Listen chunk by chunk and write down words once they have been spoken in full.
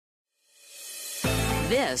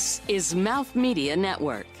This is Mouth Media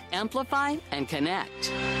Network. Amplify and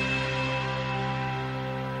connect.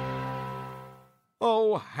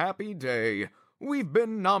 Oh, happy day. We've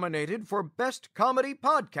been nominated for Best Comedy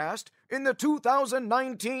Podcast in the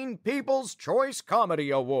 2019 People's Choice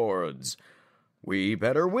Comedy Awards. We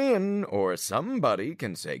better win, or somebody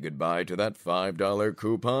can say goodbye to that $5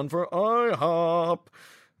 coupon for IHOP.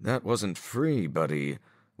 That wasn't free, buddy.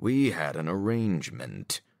 We had an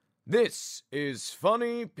arrangement. This is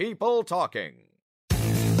Funny People Talking.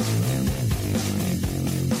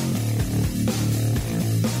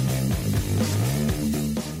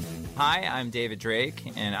 Hi, I'm David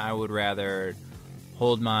Drake, and I would rather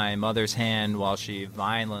hold my mother's hand while she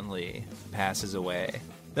violently passes away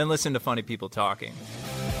than listen to funny people talking.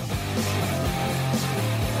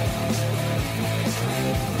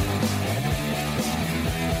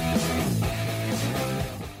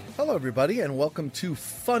 Hello, everybody, and welcome to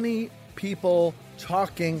Funny People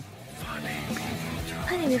Talking.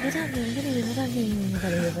 Funny people talking.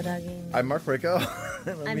 I'm Mark Rico.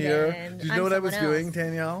 I'm here. Ben. Do you know I'm what I was someone doing, else.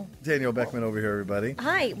 Danielle? Danielle Beckman over here, everybody.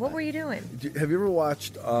 Hi, what were you doing? Have you ever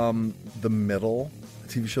watched The Middle?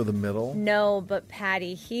 The TV show The Middle? No, but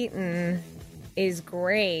Patty Heaton is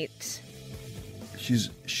great. She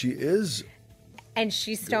is. And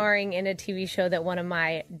she's starring in a TV show that one of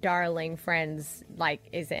my darling friends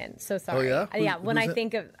is in. So sorry. Oh, yeah? Yeah, when Who's I in-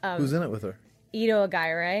 think of Who's in it with her? Ito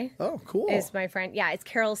Aguirre Oh, cool. is my friend. Yeah, it's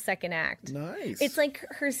Carol's second act. Nice. It's like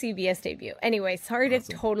her CBS debut. Anyway, sorry to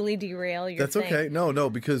totally derail your That's thing. okay. No,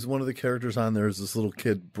 because one of the characters on there is this little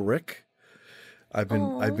kid, Brick. I've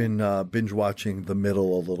been binge watching The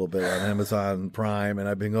Middle a little bit on Amazon Prime, and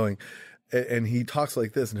I've been going, and he talks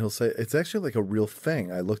like this, and he'll say it's actually like a real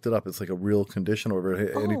thing. I looked it up; it's like a real condition over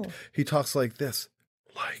it, and he talks like this,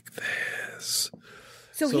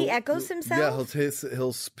 So he echoes himself? Yeah,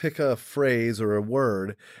 he'll pick a phrase or a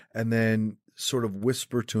word, and then sort of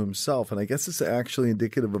whisper to himself. And I guess it's actually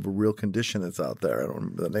indicative of a real condition that's out there. I don't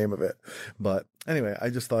remember the name of it, but anyway, I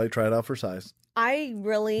just thought I'd try it out for size. I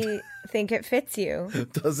really think it fits you.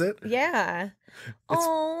 Does it? Yeah.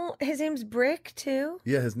 His name's Brick, too?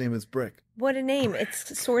 Yeah, his name is Brick. What a name.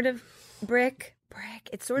 It's sort of Brick.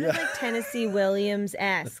 It's sort of like Tennessee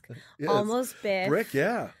Williams-esque. Yes. Almost Biff. Brick,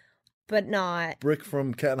 yeah. But not. Brick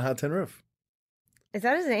from Cat and Hot Tin Roof. Is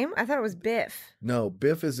that his name? I thought it was Biff. No,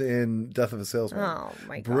 Biff is in Death of a Salesman. Oh,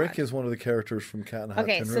 my God. Brick is one of the characters from Cat and Hot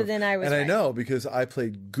Okay, Tin Roof. so then I was And I right. know because I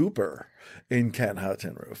played Gooper in Cat and Hot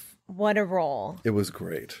Tin Roof. What a role. It was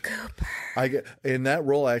great. Gooper. In that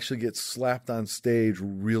role, I actually get slapped on stage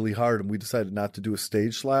really hard, and we decided not to do a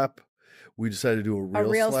stage slap. We decided to do a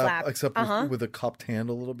real slap, except with a cupped hand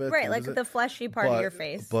a little bit. Right, like the fleshy part of your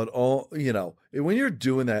face. But when you're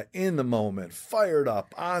doing that in the moment, fired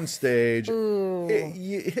up on stage, you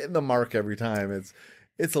hitting the mark every time.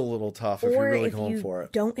 It's a little tough if you're really going for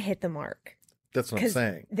it. Don't hit the mark. That's what I'm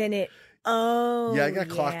saying. Then it. Yeah, I got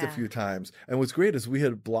clocked a few times, and what's great is we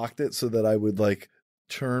had blocked it so that I would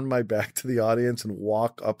turn my back to the audience and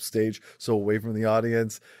walk upstage, so away from the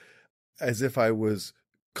audience, as if I was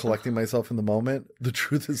collecting myself in the moment. The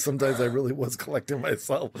truth is sometimes I really was collecting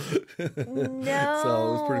myself. No. So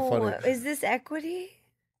it was pretty funny. Is this equity?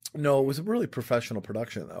 No, it was a really professional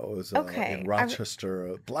production, though. It was in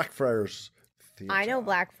Rochester, Blackfriars Theater. I know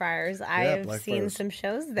Blackfriars. I've seen some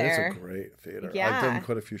shows there. It's a great theater. Yeah. I've done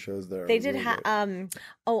quite a few shows there. They did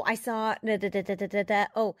I saw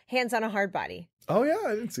Hands on a Hard Body. Oh, yeah,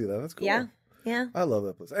 I didn't see that. That's cool. Yeah. I love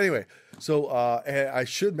that place. Anyway, so I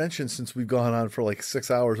should mention, since we've gone on for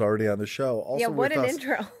 6 hours already on the show, also what with an us,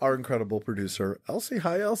 intro. our incredible producer, Elsie.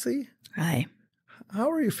 Hi, Elsie. Hi,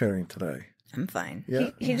 How are you faring today? I'm fine.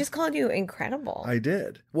 Yeah, He just called you incredible. I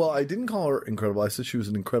did. Well, I didn't call her incredible. I said she was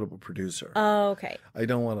an incredible producer. Oh, okay. I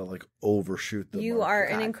don't want to overshoot the You mark. are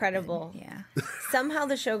an incredible. Yeah. Somehow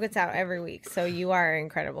the show gets out every week, so you are an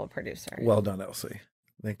incredible producer. Well done, Elsie.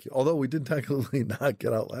 Thank you. Although we did technically not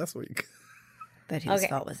get out last week. But whose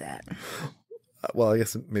fault was that? Well, I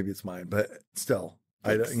guess maybe it's mine, but still,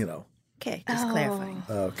 Okay, just clarifying.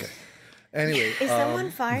 Okay. Anyway, Is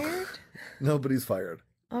someone fired? Nobody's fired.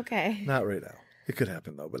 Okay. Not right now. It could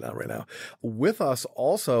happen, though, but not right now. With us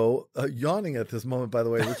also, yawning at this moment, by the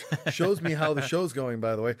way, which shows me how the show's going,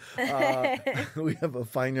 by the way. We have a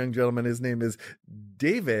fine young gentleman. His name is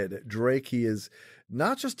David Drake. He is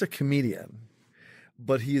not just a comedian,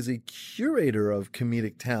 but he is a curator of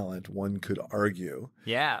comedic talent, one could argue.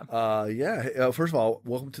 Yeah. First of all,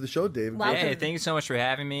 welcome to the show, David. Welcome. Hey, thank you so much for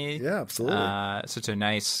having me. Yeah, absolutely. Such a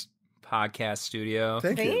nice podcast studio.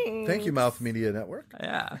 Thank you. Thank you, Mouth Media Network.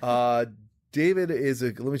 Yeah. David is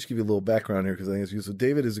let me just give you a little background here because I think it's useful.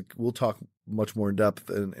 David we'll talk much more in depth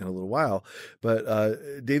in a little while.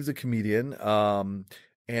 But Dave's a comedian.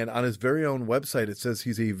 And on his very own website, it says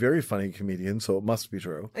he's a very funny comedian, so it must be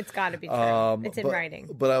true. It's got to be true. It's in writing.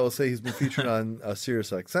 But I will say he's been featured on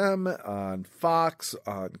SiriusXM, on Fox,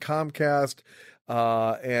 on Comcast,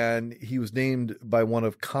 and he was named by one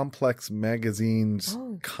of Complex Magazine's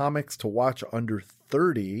Comics to Watch Under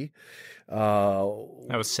 30.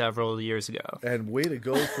 That was several years ago. And way to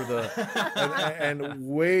go for the and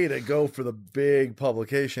way to go for the big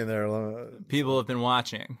publication there. People have been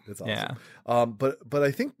watching. It's awesome. Yeah. But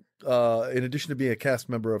I think in addition to being a cast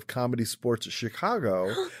member of Comedy Sports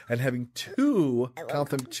Chicago and having two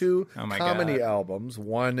comedy albums,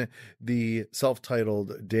 one the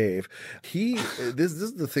self-titled Dave, this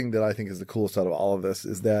is the thing that I think is the coolest out of all of this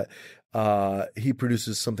is that he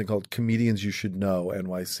produces something called Comedians You Should Know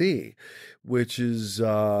NYC, which is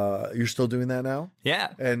you're still doing that now? Yeah.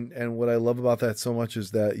 And what I love about that so much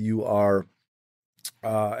is that you are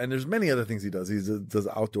and there's many other things he does. He does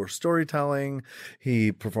outdoor storytelling.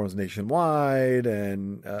 He performs nationwide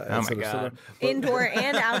and oh my God. Indoor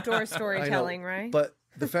and outdoor storytelling, right? But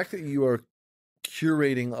the fact that you are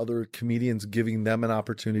curating other comedians, giving them an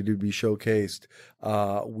opportunity to be showcased.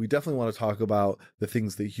 We definitely want to talk about the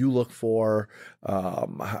things that you look for,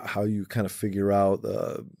 how you kind of figure out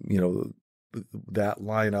that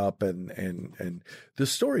lineup and the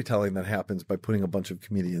storytelling that happens by putting a bunch of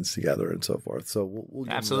comedians together and so forth. So we'll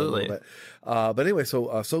get absolutely. into that a little bit. But anyway,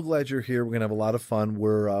 so glad you're here. We're gonna have a lot of fun.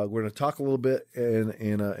 We're going to talk a little bit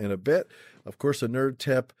in a bit. Of course, a nerd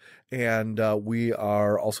tip, and we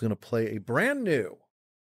are also going to play a brand new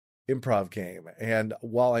improv game. And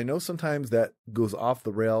while I know sometimes that goes off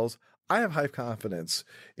the rails, I have high confidence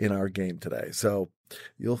in our game today. So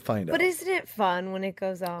you'll find out. But isn't it fun when it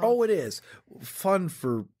goes off? Oh, it is. Fun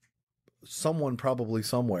for someone probably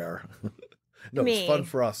somewhere. No, me. It's fun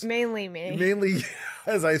for us. Mainly me. Mainly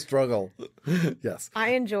as I struggle. Yes.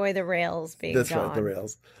 I enjoy the rails being That's gone. right, the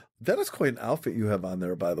rails. That is quite an outfit you have on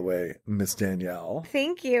there, by the way, Miss Danielle.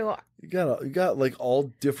 Thank you. You got like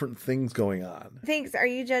all different things going on. Thanks. Are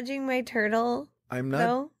you judging my turtle? I'm not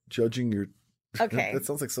though? judging your... Okay. That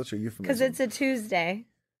sounds like such a euphemism. Because it's a Tuesday.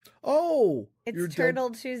 Oh! It's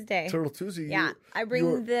Turtle Tuesday. Turtle Tuesday. Yeah. I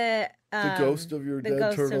bring the ghost of your dead turtle,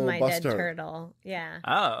 the ghost of my Buster. dead turtle. Yeah.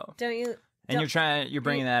 Oh. Don't you... And you're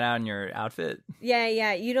bringing that out in your outfit?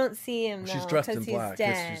 Yeah. You don't see him, though. She's dressed in black. He's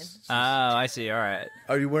dead. Oh, I see. All right.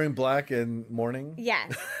 Are you wearing black in mourning?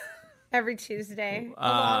 Yes. Every Tuesday.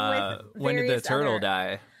 Along with when did the turtle other...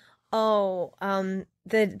 die? Oh,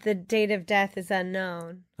 the date of death is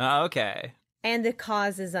unknown. Oh, okay. And the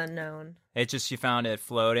cause is unknown. It's just you found it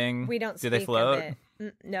floating. We don't. Do they float? Of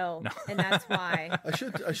it. No, and that's why. I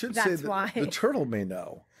should That's say that why. the turtle may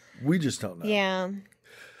know. We just don't know. Yeah.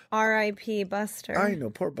 R.I.P. Buster. I know,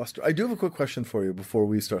 poor Buster. I do have a quick question for you before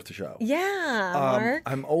we start the show. Yeah, Mark.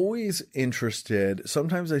 I'm always interested.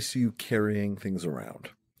 Sometimes I see you carrying things around.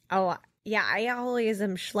 Oh, yeah. I always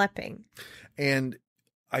am schlepping. And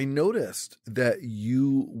I noticed that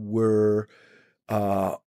you were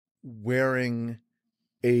wearing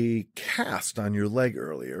a cast on your leg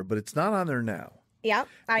earlier, but it's not on there now. Yep.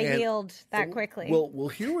 I healed that quickly. Well,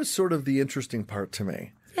 here was sort of the interesting part to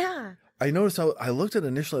me. Yeah. I noticed how I looked at it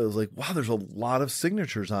initially. I was like, wow, there's a lot of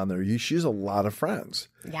signatures on there. She has a lot of friends.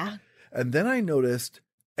 Yeah. And then I noticed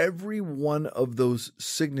every one of those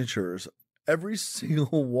signatures, every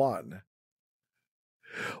single one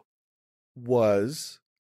was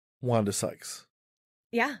Wanda Sykes.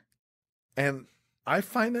 Yeah. And I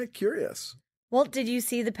find that curious. Well, did you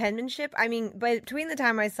see the penmanship? I mean, between the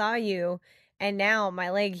time I saw you and now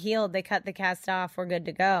my leg healed, they cut the cast off, we're good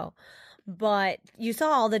to go. But you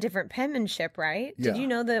saw all the different penmanship, right? Yeah. Did you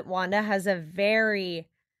know that Wanda has a very,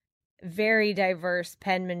 very diverse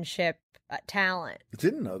penmanship talent? I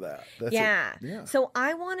didn't know that. Yeah. So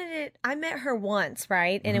I wanted it. I met her once,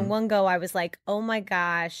 right? And in one go, I was like, oh my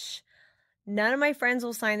gosh, none of my friends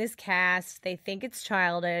will sign this cast. They think it's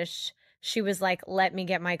childish. She was like, let me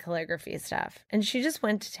get my calligraphy stuff. And she just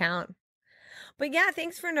went to town. But yeah,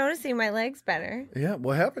 thanks for noticing my leg's better. Yeah.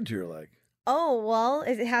 What happened to your leg? Oh, well,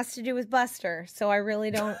 it has to do with Buster, so I really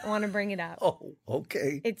don't want to bring it up. Oh,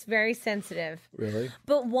 okay. It's very sensitive. Really?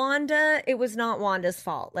 But Wanda, it was not Wanda's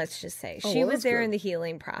fault, let's just say. She was there good. in the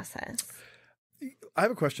healing process. I have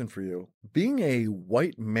a question for you. Being a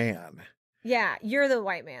white man. Yeah, you're the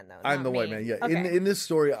white man, though. I'm the not white me. man, yeah. Okay. In this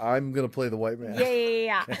story, I'm going to play the white man.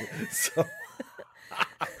 Yeah. So...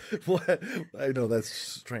 What? I know that's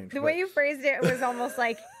strange. The way you phrased it was almost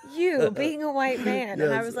like you being a white man, yes,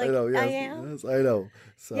 and I was like, I am. Yes, I know.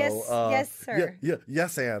 So, yes, sir.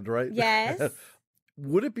 yes, and right. Yes.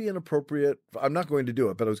 would it be inappropriate? I'm not going to do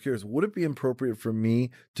it, but I was curious. Would it be appropriate for me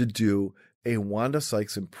to do a Wanda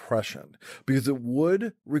Sykes impression? Because it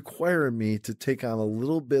would require me to take on a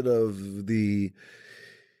little bit of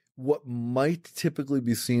what might typically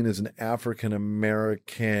be seen as an African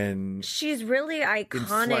American. She's really iconic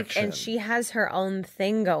inflection. and she has her own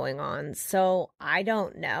thing going on. So I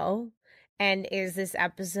don't know. And is this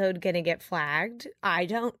episode going to get flagged? I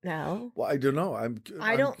don't know. Well, I don't know.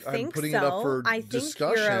 I don't I'm think putting so. it up for I think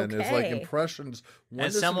discussion. you're It's like okay. impressions. When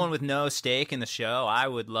As does someone with no stake in the show, I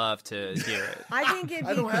would love to hear it. I think it'd I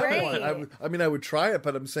be don't have great. one. I mean, I would try it,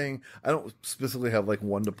 but I'm saying I don't specifically have like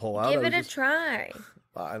one to pull out. Give I it was a just- try.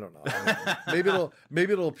 I don't know.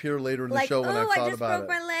 Maybe it'll appear later in the Like, show when I've I thought just about broke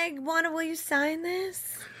it. my leg. Wanda, will you sign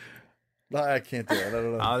this? I can't do it. I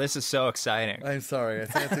don't know. Oh, this is so exciting. I'm sorry.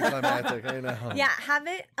 It's anticlimactic. I know. Yeah, have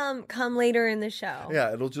it come later in the show.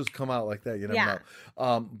 Yeah, it'll just come out like that. You never Yeah.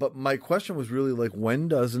 know. But my question was really like, when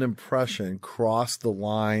does an impression cross the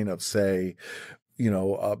line of, say,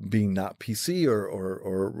 being not PC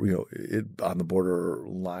or it on the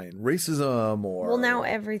borderline racism or? Well, now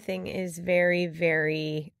everything is very,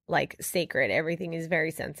 very like sacred. Everything is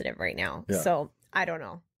very sensitive right now. Yeah. So I don't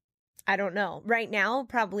know. Right now,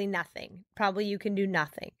 probably nothing. Probably you can do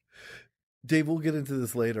nothing. Dave, we'll get into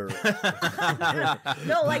this later.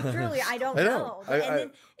 No, like truly, I don't I know. know. I- And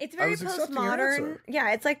then it's very was accepting your postmodern. answer.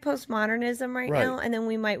 Yeah, it's like postmodernism right Right. now, and then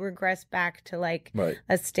we might regress back to like Right.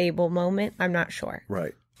 a stable moment. I'm not sure.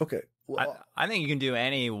 Right. Okay. Well, I think you can do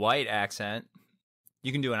any white accent.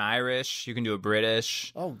 You can do an Irish. You can do a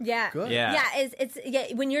British. oh, Yeah. good. Yeah. Yeah,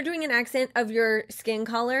 it's when you're doing an accent of your skin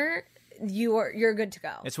color, you're good to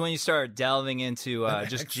go. It's when you start delving into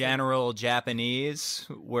just general Japanese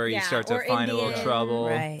where you Yeah, start to or find a little Indian. trouble.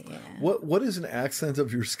 Right. Yeah. What is an accent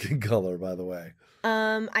of your skin color, by the way?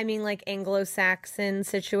 I mean like Anglo-Saxon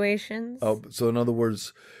situations. Oh, so in other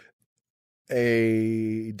words,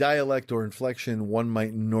 a dialect or inflection one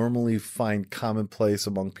might normally find commonplace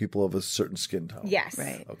among people of a certain skin tone. Yes.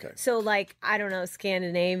 Right. Okay. So like I don't know,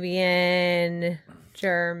 Scandinavian,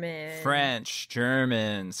 German, French,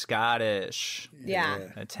 German, Scottish, Yeah.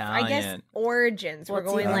 Italian. I guess origins. Well, We're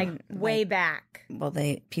going it's like even, way like- back. Well,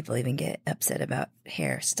 people even get upset about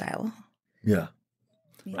hairstyle. Yeah.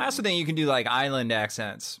 I also think you can do like island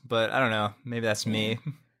accents, but I don't know. Maybe that's me.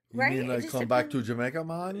 You Right, mean it like just come back to Jamaica,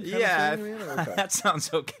 man? kind of Yeah, thing, you mean? Okay. that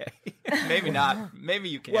sounds okay. Maybe not. Maybe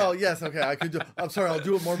you can. Well, yes, okay. I could do. I'm sorry. I'll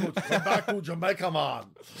do it more. Come back to Jamaica, man.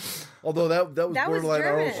 Although that was That was borderline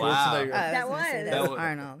Arnold German. Wow. Schwarzenegger. That gonna say was. that was That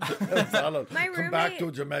Arnold. Arnold, My come back to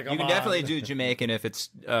roommate- Jamaica, you can man. definitely do Jamaican if it's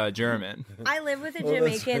German. I live with a Oh,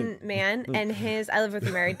 that's Jamaican man, and I live with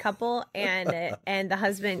a married couple, and the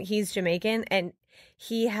husband, he's Jamaican, and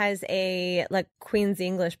he has a like Queen's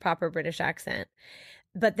English proper British accent.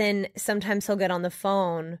 But then sometimes he'll get on the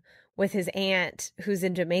phone with his aunt who's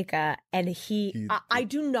in Jamaica, and I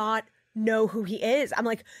do not know who he is. I'm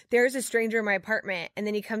like, there's a stranger in my apartment, and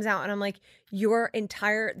then he comes out, and I'm like,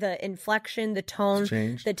 the inflection, the tone,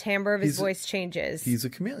 changed? the timbre of his He's- voice changes. He's a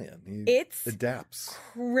chameleon. He It's adapts.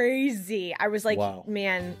 crazy. I was like, Wow.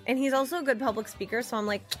 man. And he's also a good public speaker. So I'm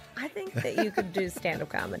like, I think that you could do stand up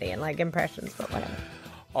comedy and like impressions, but whatever.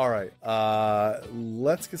 All right.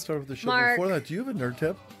 Let's get started with the show. Mark. Before that, do you have a nerd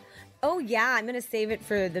tip? Oh, yeah. I'm going to save it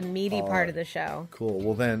for the meaty part of the show. Cool.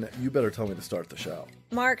 Well, then you better tell me to start the show.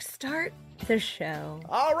 Mark, start the show.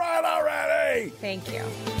 All right, already. Thank you.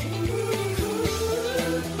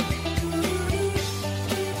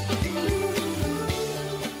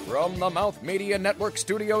 From the Mouth Media Network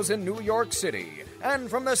studios in New York City, and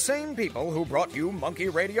from the same people who brought you Monkey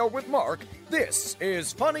Radio with Mark, this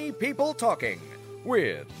is Funny People Talking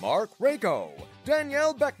with Mark Rako,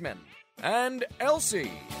 Danielle Beckman, and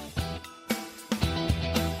Elsie.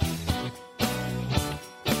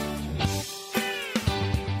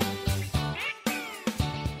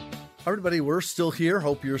 Everybody, we're still here.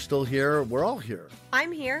 Hope you're still here. We're all here.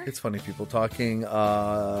 I'm here. It's Funny People Talking.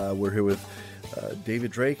 We're here with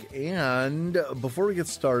David Drake. And before we get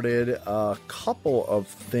started, a couple of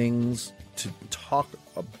things to talk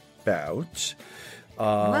about.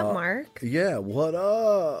 What, Mark? Yeah, what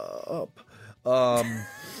up?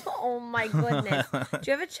 Oh, my goodness.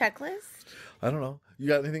 Do you have a checklist? I don't know. You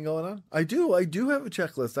got anything going on? I do. I do have a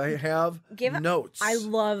checklist. I have notes. I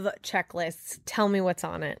love checklists. Tell me what's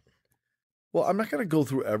on it. Well, I'm not going to go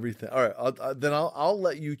through everything. All right, then I'll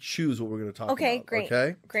let you choose what we're going to talk about. Okay, great.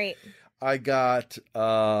 Okay, Great. I got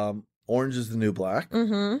Orange is the New Black.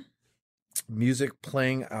 Mm-hmm. Music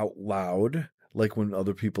playing out loud, like when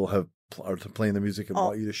other people are playing the music and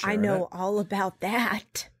want you to share I know it. all about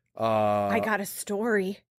that. I I got a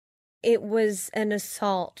story. it was an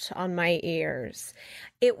assault on my ears.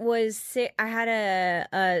 It was, I had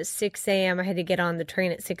a 6 a.m. I had to get on the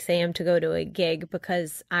train at 6 a.m. to go to a gig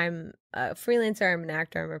because I'm a freelancer, I'm an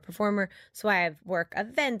actor, I'm a performer. So I have work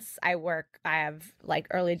events, I have like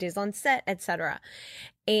early days on set, etc.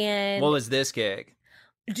 And What was this gig?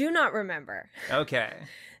 do not remember. Okay.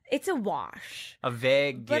 It's a wash. A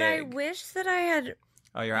vague gig. But I wish that I had.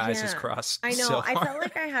 Oh, your eyes Yeah. just crossed. I know. So I hard. felt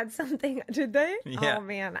like I had something. Did they? Yeah. Oh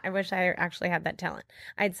man, I wish I actually had that talent.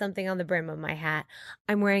 I had something on the brim of my hat.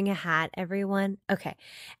 I'm wearing a hat, everyone. Okay.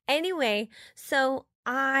 Anyway, so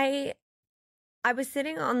I was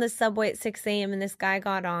sitting on the subway at 6 a.m. and this guy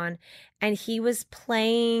got on, and he was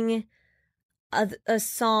playing a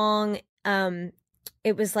song.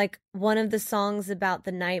 It was like one of the songs about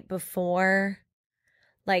the night before,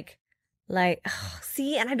 like,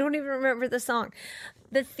 see, and I don't even remember the song.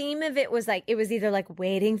 The theme of it was like, it was either like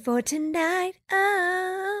waiting for tonight,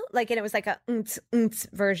 oh, like, and it was like a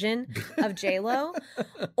version of J-Lo,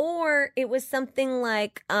 or it was something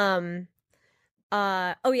like, oh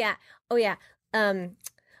yeah,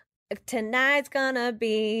 tonight's gonna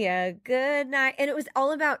be a good night, and it was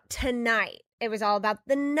all about tonight. It was all about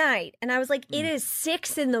the night, and I was like, it is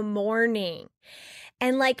 6 a.m,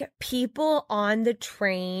 and like people on the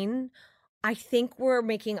train, I think were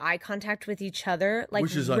making eye contact with each other, like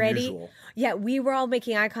Which is ready. unusual. Yeah, we were all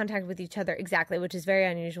making eye contact with each other, exactly, which is very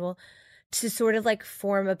unusual, to sort of like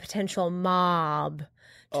form a potential mob.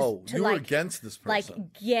 Oh, to you were like- against this Like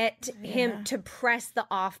person. get him to press the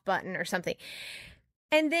off button or something.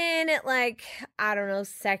 And then at like, I don't know,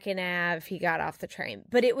 Second Ave, he got off the train.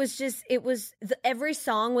 But it was just, every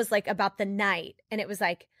song was like about the night. And it was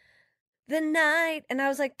like, the night. And I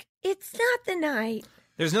was like, it's not the night.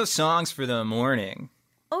 There's no songs for the morning.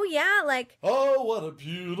 Oh, yeah. Like, Oh, what a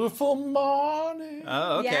beautiful morning.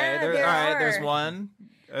 Oh, okay. Yeah, all there right, there's are. one.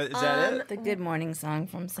 Is that it? The good morning song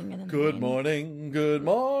from Singing in the Good Rain. morning, good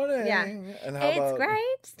morning. Yeah. And how it's about great.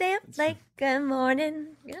 Stay up like good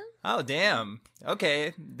morning. Yeah. Oh, damn.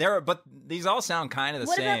 Okay. But these all sound kind of the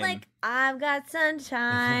What same. about like, I've got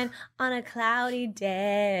sunshine on a cloudy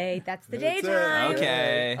day. That's the That's it. daytime.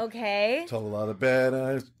 Okay. Okay. tumble out of bed and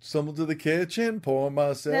I stumble to the kitchen, pour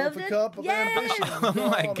myself a Love it. cup of Yes. ambition. Oh, go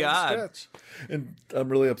my on and God. stretch. And I'm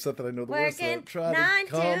really upset that I know the words. So Working try 9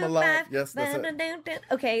 to come to alive. 5. Yes, that's it.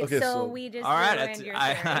 Okay, Okay, so so- we just all right, ruined your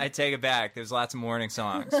I theory. take it back. There's lots of morning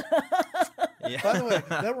songs. Yeah. By the way,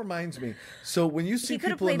 that reminds me. So when you see He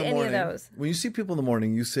could've people in the played any of morning, those. when you see people in the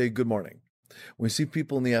morning, you say good morning. When you see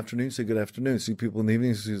people in the afternoon, you say good afternoon. See people in the evening,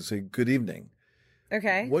 you say good evening.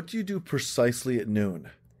 Okay. What do you do precisely at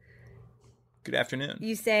noon? Good afternoon.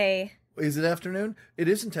 You say, Is it afternoon? It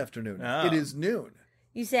isn't afternoon. Oh. It is noon.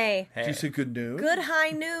 you say, Do you say good noon? good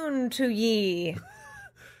high noon to ye.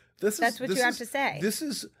 That's what you have to say. This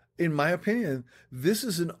is, in my opinion, this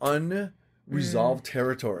is an unresolved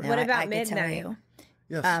territory. Now, What about I could tell midnight? you,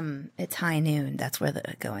 Yes. it's high noon. That's where the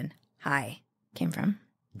going high came from.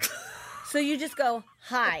 So you just go,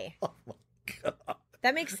 hi. Oh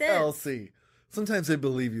That makes sense. Elsie. Sometimes I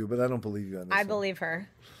believe you, but I don't believe you on this I one. believe her.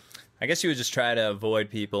 I guess you would just try to avoid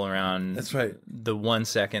people around That's right. the 1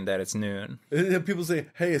 second that it's noon. And people say,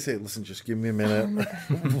 hey, I say, listen, just give me a minute.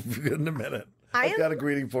 We'll be good in a minute. I've got a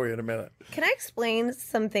greeting for you in a minute. Can I explain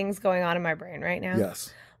some things going on in my brain right now?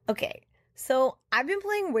 Yes. Okay. So I've been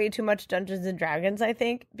playing way too much Dungeons and Dragons, I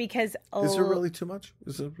think, because Is there really too much?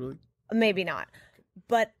 Is it really? maybe not.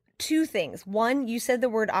 But two things. One, you said the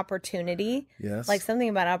word opportunity. Yes. Like something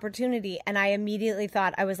about opportunity. And I immediately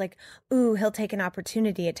thought, I was like, ooh, he'll take an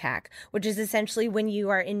opportunity attack, which is essentially when you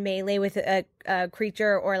are in melee with a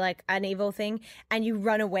creature or like an evil thing and you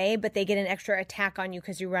run away, but they get an extra attack on you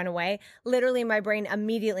because you run away. Literally, my brain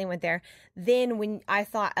immediately went there. Then when I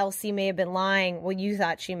thought Elsie may have been lying, well, you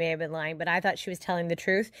thought she may have been lying, but I thought she was telling the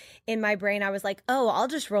truth. In my brain, I was like, oh, I'll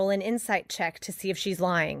just roll an insight check to see if she's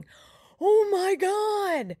lying. Oh my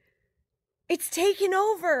God. It's taken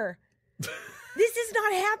over. This has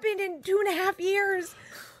not happened in 2.5 years.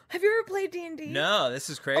 Have you ever played D&D? No, this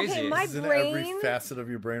is crazy. Okay, my This is in every brain- facet of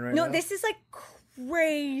your brain right No, now. this is like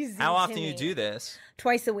crazy. How often to do you me. do this?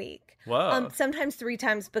 Twice a week. Whoa. Sometimes 3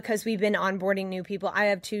 times because we've been onboarding new people. I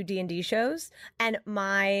have 2 D&D shows, and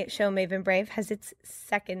my show Maven Brave has its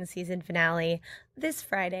 2nd season finale this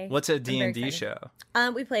Friday. What's a I'm very D&D excited.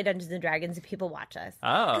 show? We play Dungeons and Dragons, and people watch us.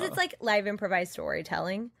 Oh. Because it's like live improvised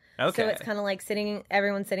storytelling. Okay. So it's kind of like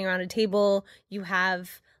everyone sitting around a table. You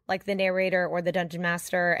have like the narrator or the dungeon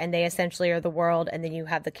master, and they essentially are the world, and then you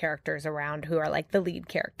have the characters around who are like the lead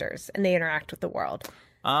characters, and they interact with the world.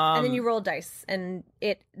 And then you roll dice, and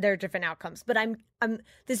there are different outcomes. But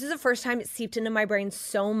this is the first time it seeped into my brain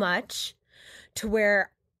so much to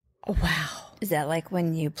where Oh, wow. Is that like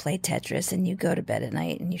when you play Tetris and you go to bed at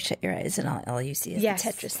night and you shut your eyes and all you see is Yes. the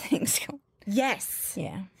Tetris things? Yes.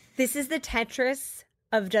 Yeah. This is the Tetris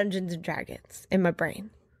of Dungeons and Dragons in my brain.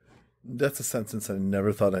 That's a sentence I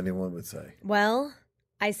never thought anyone would say. Well,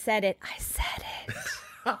 I said it. I said it.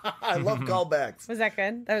 I love callbacks. Was that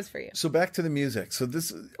good? That was for you. So back to the music. So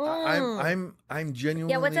this, I'm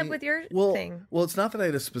genuinely. Yeah, what's up with your thing? Well, it's not that I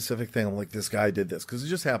had a specific thing. I'm like, this guy did this, because it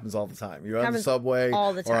just happens all the time. You're on the Happens subway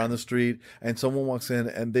all the or time. on the street, and someone walks in,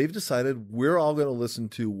 and they've decided we're all going to listen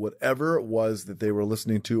to whatever it was that they were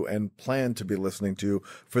listening to and planned to be listening to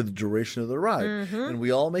for the duration of the ride. Mm-hmm. And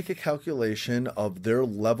we all make a calculation of their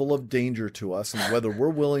level of danger to us and whether we're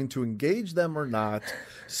willing to engage them or not.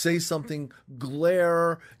 Say something,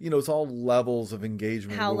 glare. It's all levels of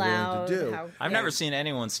engagement How we're loud? willing to do. How, I've never seen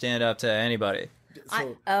anyone stand up to anybody.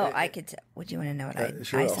 So, I could tell. Would you want to know what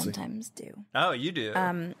sure, I Elsie. sometimes do? Oh, you do?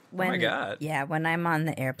 When, oh my God. Yeah, when I'm on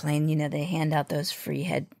the airplane, they hand out those free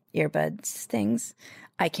head earbuds things.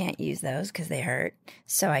 I can't use those because they hurt,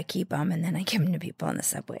 so I keep them and then I give them to people on the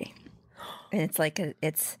subway. And it's like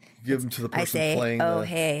give them to the person I say, playing.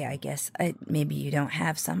 hey, I guess maybe you don't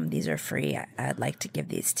have some. These are free. I'd like to give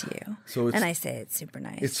these to you. So it's- and I say it's super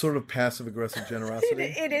nice. It's sort of passive aggressive generosity.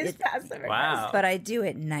 it is passive. Wow. but I do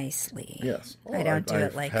it nicely. Yes. I don't do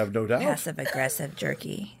it like have no doubt. passive aggressive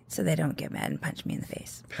jerky, so they don't get mad and punch me in the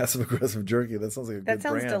face. Passive aggressive jerky. That sounds like a good That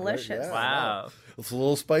sounds brand, right? delicious. Yeah, Wow. It's a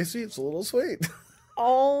little spicy. It's a little sweet.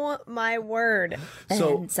 Oh my word.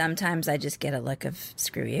 So And sometimes I just get a look of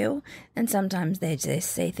screw you, and sometimes they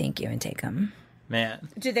just say thank you and take them. Man.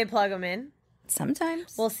 Do they plug them in?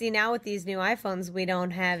 Sometimes. Well, see, now with these new iPhones, we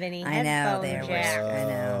don't have any I know headphone they're jack. weird. I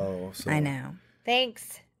know. Oh, so- I know.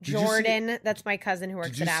 Thanks, Did you see- Jordan. That's my cousin who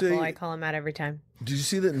works Did at you Apple. say- I call him out every time. Did you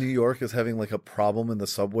see that New York is having like a problem in the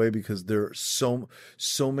subway because there are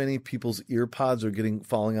so many people's ear pods are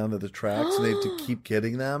falling onto the tracks and they have to keep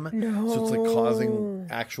getting them. No. So it's like causing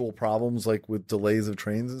actual problems like with delays of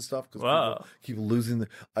trains and stuff because Whoa. people keep losing.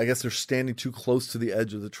 I guess they're standing too close to the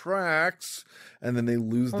edge of the tracks and then they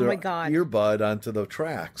lose Oh their my God. earbud onto the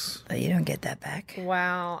tracks. But you don't get that back.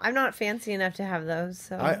 Wow. I'm not fancy enough to have those.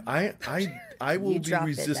 So I will You be dropped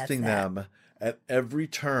it, that's resisting that. them at every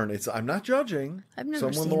turn. I'm not judging. I've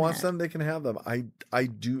never Someone seen wants that. them, they can have them.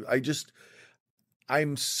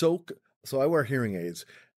 I'm so I wear hearing aids,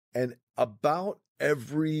 and about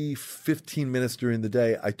every 15 minutes during the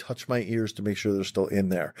day, I touch my ears to make sure they're still in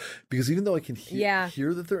there. Because even though I can hear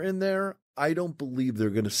that they're in there, I don't believe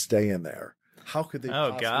they're going to stay in there. How could they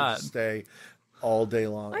Oh, possibly God. stay all day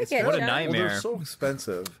long? I get What a you. nightmare. Well, they're so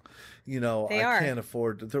expensive. They I are. can't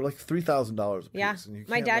afford. They're like $3,000 a piece. yeah. And you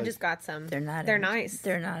My can't, dad like- just got some. They're not. They're nice.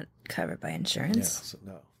 They're not covered by insurance. Yes,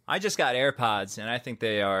 no. I just got AirPods, and I think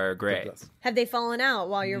they are great. Have they fallen out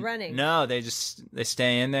while you're running? No, they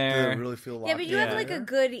stay in Do they there. really feel locked Yeah, but you Yeah. have like a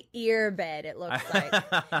good ear bed, it looks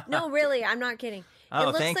like. No, really, I'm not kidding. Oh, it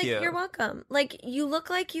looks thank like you. You're welcome. Like you look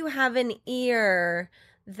like you have an ear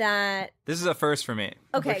that This is a first for me.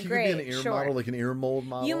 okay, Like you great. could be an ear sure. model, like an ear mold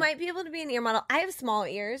model. You might be able to be an ear model. I have small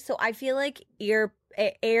ears, so I feel like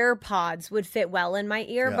AirPods would fit well in my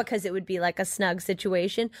ear Yeah. because it would be like a snug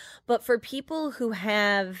situation. But for people who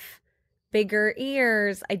have bigger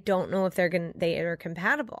ears, I don't know if they are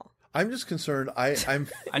compatible. I'm just concerned. I'm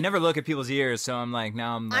I never look at people's ears, so I'm like,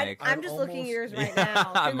 now I'm like, I'm just looking at almost- yours right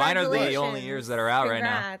now. Mine are the only Congratulations. ears that are out right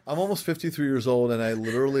now. Congrats. I'm almost 53 years old, and I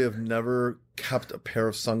literally have never kept a pair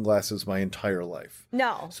of sunglasses my entire life.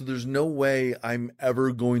 No. So there's no way I'm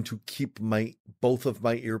ever going to keep both of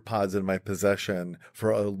my ear pods in my possession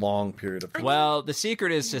for a long period of time. Well, the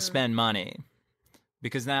secret is to spend money,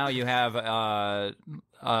 because now you have an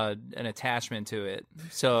attachment to it.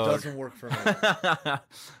 So Doesn't work for me.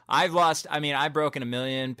 I've broken 1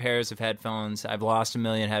 million pairs of headphones. I've lost 1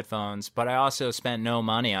 million headphones, but I also spent no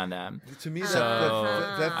money on them. To me, So,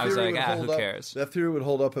 that I was theory like, would hold who up. cares? That theory would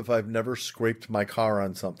hold up if I've never scraped my car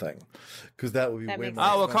on something, because that would be That way makes more. Oh,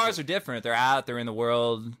 well, expensive. cars are different. They're out. They're in the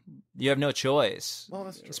world. You have no choice. Well,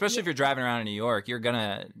 that's true. Especially if you're driving around in New York, you're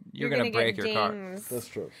gonna get break your car. dings. That's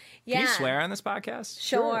true. Yeah. Can you swear on this podcast?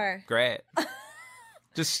 Sure. Great.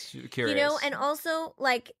 Just curious. You know, and also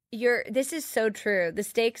like this is so true. The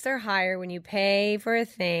stakes are higher when you pay for a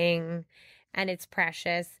thing and it's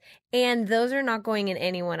precious. And those are not going in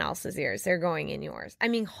anyone else's ears. They're going in yours. I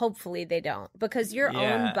mean, hopefully they don't, because your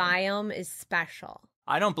Yeah. own biome is special.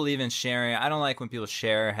 I don't believe in sharing. I don't like when people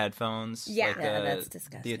share headphones. Yeah. like Yeah, the, that's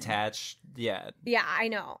disgusting. The attached. Yeah. Yeah, I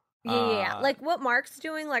know. Yeah. Like what Mark's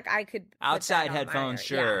doing, like I could put outside that on headphones, my-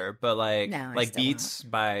 sure, but like No, I like still Beats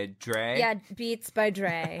by Dre. Yeah, Beats by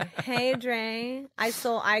Dre. Hey Dre,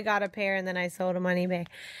 I got a pair and then I sold them on eBay.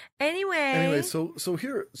 Anyway, so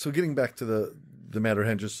getting back to the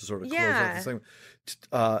Matterhorn, just to sort of close out the segment.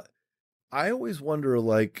 I always wonder,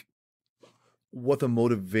 like, what the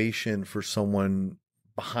motivation for someone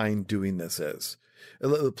behind doing this is.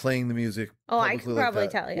 Playing the music. Oh, I could publicly like probably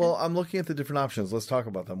that. tell you. Well, I'm looking at the different options. Let's talk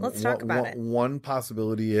about them. Let's talk about it. One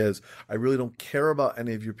possibility is I really don't care about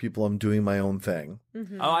any of your people. I'm doing my own thing.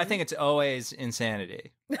 Mm-hmm. Oh, I think it's always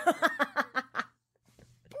insanity.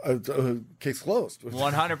 Case closed.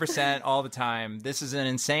 100% all the time. This is an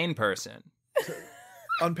insane person.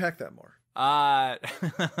 Unpack that more. If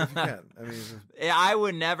you can. I mean, I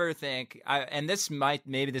would never think, and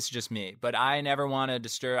maybe this is just me, but I never want to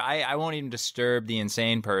disturb. I won't even disturb the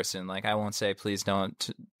insane person. Like I won't say, please don't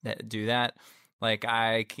do that. Like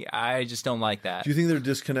I just don't like that. do you think they're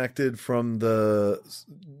disconnected from the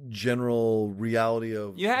general reality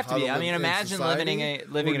of? You have to how be. live I mean, in imagine society?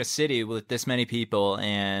 living in a city with this many people,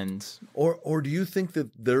 and Or do you think that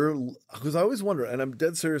they're, because I always wonder, and I'm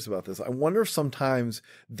dead serious about this, I wonder if sometimes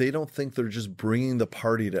they don't think they're just bringing the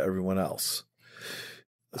party to everyone else.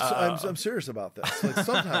 So I'm serious about this. Like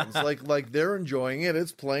sometimes, like they're enjoying it,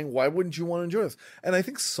 it's playing. Why wouldn't you want to enjoy this? And I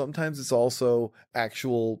think sometimes it's also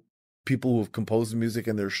actual people who have composed the music,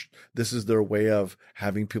 and this is their way of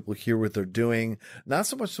having people hear what they're doing. Not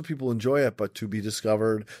so much so people enjoy it, but to be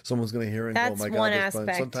discovered. Someone's going to hear it and That's go, "Oh my one god!" That's fun.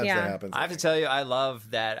 aspect, Sometimes yeah. that happens. I have to tell you, I love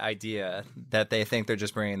that idea that they think they're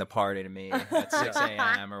just bringing the party to me at 6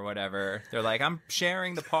 a.m. or whatever. They're like, I'm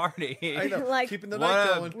sharing the party. I know, Like, keeping the what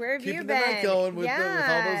night a- going. Where have keeping you the night been? going with all those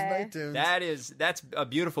Yeah. night tunes. That's a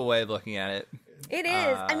beautiful way of looking at it. It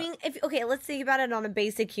is. I mean, let's think about it on a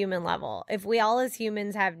basic human level. If we all as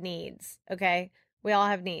humans have needs, okay? We all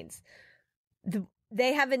have needs.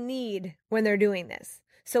 They have a need when they're doing this.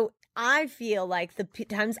 So I feel like the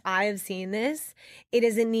times I have seen this, it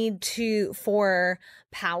is a need for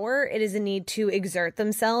power. It is a need to exert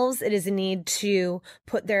themselves. It is a need to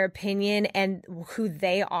put their opinion and who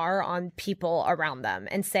they are on people around them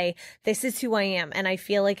and say, this is who I am. And I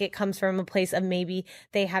feel like it comes from a place of maybe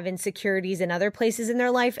they have insecurities in other places in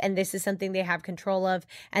their life, and this is something they have control of,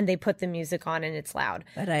 and they put the music on and it's loud.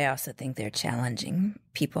 But I also think they're challenging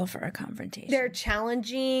people for a confrontation. They're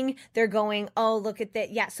challenging. They're going, oh, look at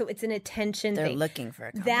that. Yeah. So it's an attention They're thing. looking for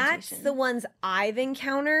a confrontation. That's the ones I've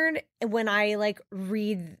encountered when I like read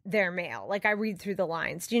their mail. Like I read through the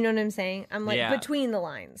lines. Do you know what I'm saying? I'm like Yeah. between the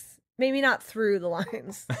lines. Maybe not through the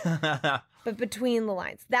lines, but between the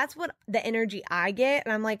lines. That's what the energy I get.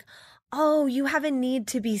 And I'm like, oh, you have a need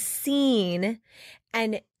to be seen,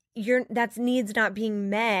 and that's needs not being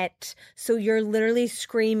met. So you're literally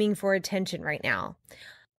screaming for attention right now.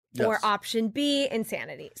 Yes. Or option B,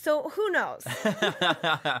 insanity. So who knows?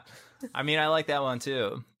 I mean, I like that one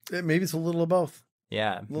too. Maybe it's a little of both.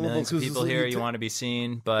 Yeah, Well, millions of because people it's- here. you You want to be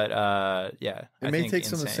seen, but yeah, It I may think take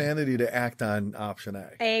some insane. insanity to act on option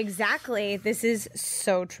A. Exactly. This is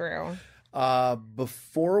so true.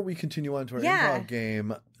 Before we continue on to our Yeah. improv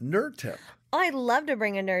game, nerd tip. Oh, I'd love to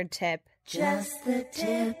bring a nerd tip. Just the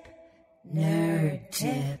tip, nerd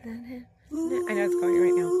tip. I know it's going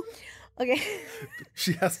right now. Okay.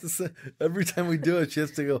 She has to say every time we do it. She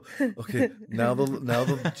has to go. Okay, now the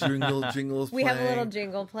jingle is We have a little playing.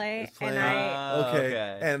 jingle play, It's and playing.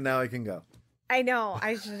 Okay, and now I can go. I know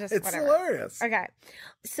I should just It's whatever. hilarious. Okay.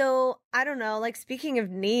 So I don't know, like speaking of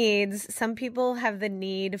needs, some people have the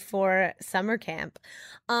need for summer camp.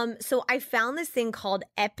 So I found this thing called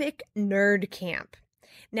Epic Nerd Camp.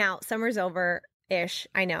 Now, summer's over ish.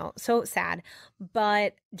 I know. So sad.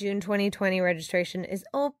 But June 2020 registration is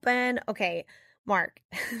open. Okay, Mark.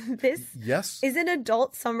 This Yes. is an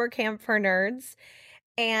adult summer camp for nerds.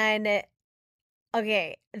 And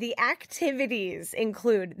okay, the activities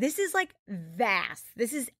include, this is like vast.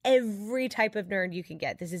 This is every type of nerd you can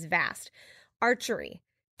get. This is vast. Archery,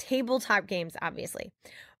 tabletop games, obviously.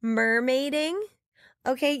 Mermaiding.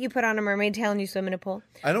 Okay, you put on a mermaid tail and you swim in a pool.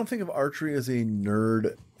 I don't think of archery as a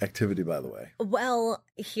nerd activity, by the way. Well,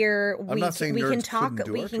 here I'm not saying we can nerds talk. couldn't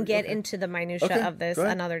do We archery. can get Okay. into the minutia Okay, of this go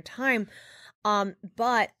ahead. another time.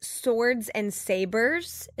 But swords and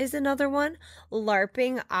sabers is another one.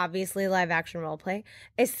 LARPing, obviously live action role play.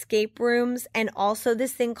 Escape rooms, and also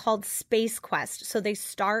this thing called Space Quest. So they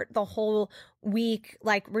start the whole week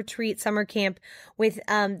like retreat summer camp with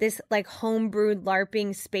this like homebrewed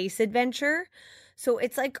LARPing space adventure. So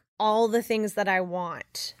it's like all the things that I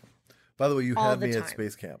want. By the way, you All had the me at time.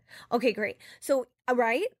 space camp. Okay, great. So,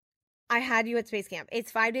 right? I had you at space camp.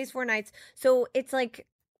 It's 5 days, 4 nights. So it's like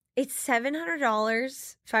It's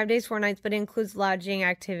 $700, 5 days, 4 nights, but it includes lodging,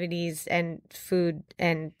 activities, and food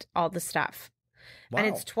and all the stuff. Wow. And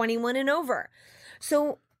it's 21 and over.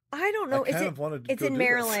 So I don't know. I kind of wanted to It's go in do this.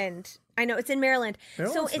 Maryland. I know it's in Maryland. So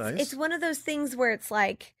Maryland's it's nice. it's one of those things where it's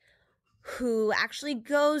like, who actually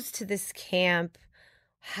goes to this camp?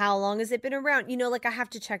 How long has it been around? You know, like I have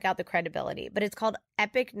to check out the credibility. But it's called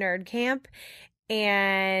Epic Nerd Camp,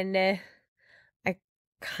 and I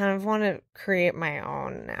kind of want to create my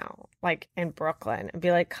own now, like in Brooklyn, and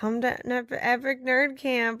be like, come to Epic Nerd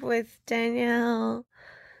Camp with Danielle.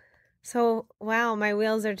 So, wow, my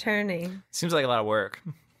wheels are turning. Seems like a lot of work.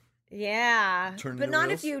 Yeah. Turning But the not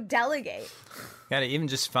wheels? if you delegate. Gotta even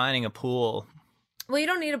just finding a pool Well, you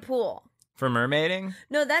don't need a pool. for mermaiding.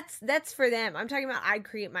 No, that's for them. I'm talking about I'd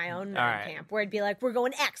create my own nerd All right. camp where I'd be like, we're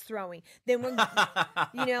going axe throwing. Then we're,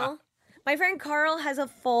 you know? My friend Carl has a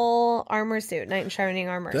full armor suit, knight in shining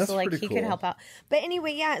armor. That's so, like, pretty he could cool. help out. But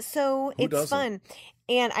anyway, yeah, so Who it's doesn't? fun.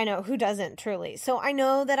 And I know, who doesn't, truly? So I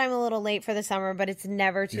know that I'm a little late for the summer, but it's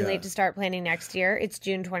never too Yeah. late to start planning next year. It's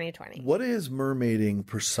June 2020. What is mermaiding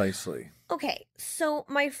precisely? Okay, so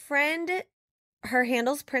my friend, her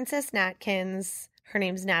handle's Princess Natkins. Her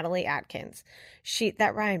name's Natalie Atkins.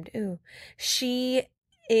 That rhymed. Ooh. She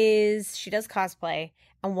does cosplay,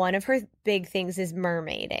 and one of her big things is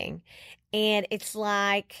mermaiding. And it's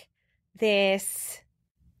like this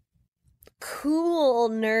cool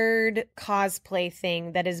nerd cosplay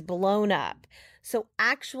thing that is blown up. So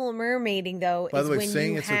actual mermaiding, though, By is the way, when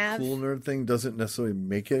saying you it's have... a cool nerd thing doesn't necessarily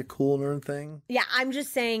make it a cool nerd thing. Yeah, I'm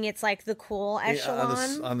just saying it's like the cool Yeah,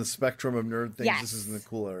 echelon. on the spectrum of nerd things, Yes. this is in the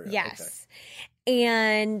cool area. Yes.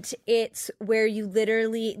 And it's where you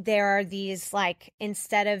literally, there are these, like,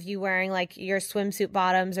 instead of you wearing like your swimsuit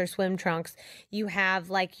bottoms or swim trunks, you have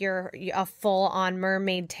like a full on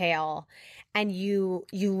mermaid tail, and you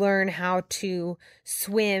learn how to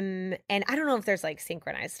swim. And I don't know if there's like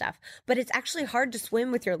synchronized stuff, but it's actually hard to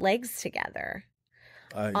swim with your legs together.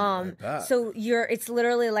 Okay. I bet. So it's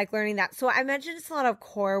literally like learning that. So I imagine it's a lot of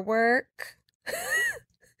core work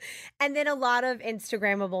and then a lot of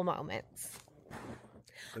Instagrammable moments.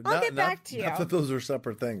 I'll get back to you. Not that those are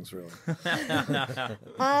separate things, really.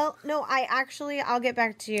 No, I'll get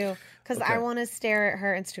back to you because I Okay. want to stare at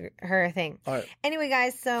her thing. All right. Anyway,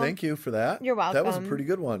 guys, so Thank you for that. You're That was a welcome. pretty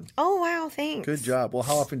good one. Oh wow, thanks. Good job. Well,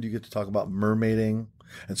 how often do you get to talk about mermaiding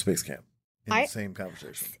and space camp in the same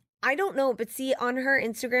conversation? I don't know, but see on her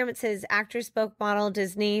Instagram it says actor, spokesmodel,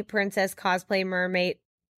 Disney, princess, cosplay,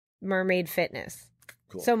 mermaid fitness.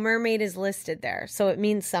 Cool. So mermaid is listed there, so it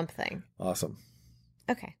means something. Awesome.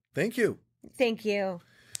 Okay, Thank you. thank you.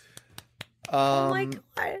 Oh my Um,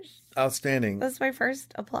 gosh, outstanding. that's my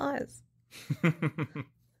first applause.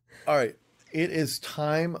 All right. It is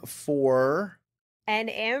time for An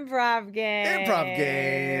improv game. Improv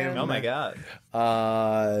game. Oh my god.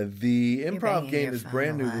 The improv banging game your is phone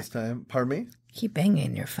brand a new lot. this time. Pardon me? Keep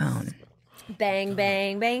banging your phone. Bang,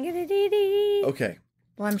 bang, bang, dee dee dee. Okay.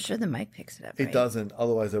 Well, I'm sure the mic picks it up. It right? doesn't.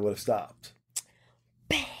 Otherwise, I would have stopped.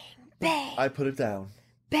 Bang, I put it down.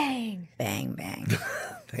 bang. Bang, bang.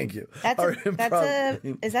 Thank you. That's Our a improv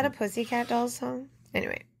game- is that a Pussycat Dolls song?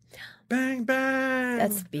 Anyway, Bang, bang.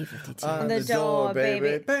 That's B-52. On The door,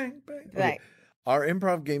 baby. Bang, bang. Okay. Right. Our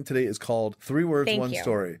improv game today is called 3 Words, Thank One you.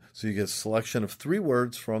 Story. So you get a selection of 3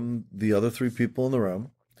 words from the other 3 people in the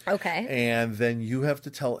room. okay. And then you have to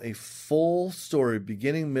tell a full story,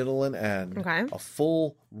 beginning, middle, and end. Okay. A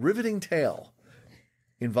full riveting tale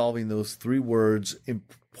involving those 3 words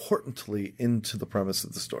importantly into the premise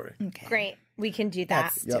of the story. Okay. Great. We can do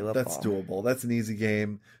that. That's Yep, doable. that's doable. That's an easy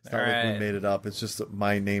game. It's not like we Alright. made it up. It's just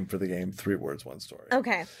my name for the game, 3 words, one story.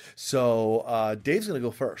 Okay. So Dave's going to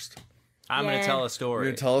go first. I'm Yeah. gonna tell a You're story.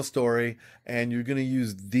 going to tell a story, and you're going to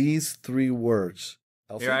use these 3 words.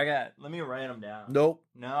 Elsie? Let me write them down. Nope.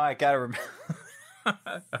 No, I gotta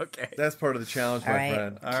remember. Okay. That's part of the challenge, All my right.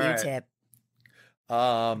 friend. All right.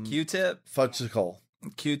 Q-tip. Q-tip, Fudgesicle.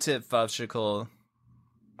 Q-tip, fudgesicle.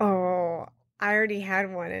 Oh, I already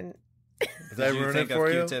had one. And Did I Did you ruin think it of for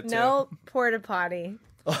you? Q-tip too? no, porta potty.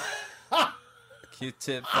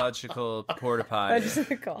 Q-tip, fudgesicle, porta potty.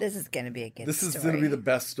 Fudgesicle. This is going to be a good This is story. going to be the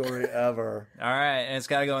best story ever. All right, and it's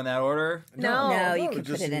gotta go in that order. No. No, you can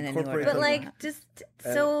just put it in any incorporate order. But you like, want. just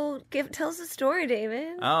so tell us a story,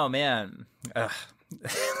 David. Oh man. Ugh.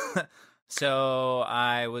 So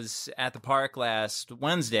I was at the park last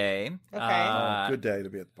Wednesday. Okay. Good day to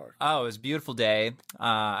be at the park. Oh, it was a beautiful day.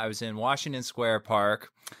 I was in Washington Square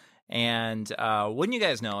Park, and wouldn't you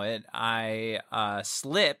guys know it, I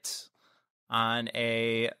slipped on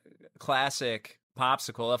a classic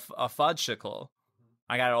popsicle, a fudgesicle.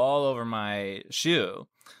 I got it all over my shoe.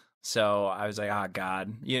 So I was like, oh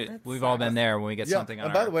God, That we've all been sucks. there when we get something on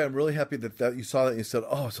And by our... the way, I'm really happy that you saw that and you said,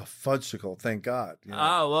 "Oh, it's a fudgesicle." Thank God. You know?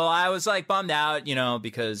 Oh, well, I was like bummed out,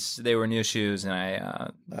 because they were new shoes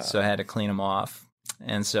and so I had to clean them off.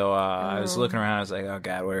 And so I was looking around. I was like, oh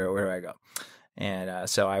God, where do I go? And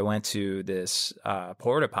so I went to this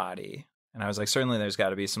porta potty and I was like, certainly there's got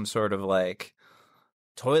to be some sort of like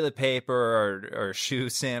toilet paper or shoe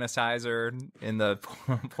sanitizer in the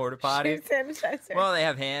porta potty. Shoe sanitizer. Well, they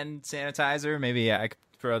have hand sanitizer. Maybe I could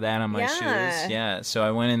throw that on my Yeah. shoes. Yeah. So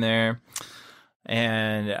I went in there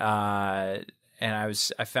and I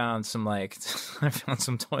found some I found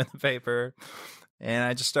some toilet paper and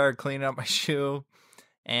I just started cleaning up my shoe.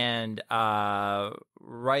 And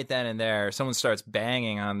right then and there, someone starts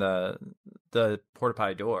banging on the porta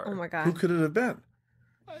potty door. Oh my God. Who could it have been?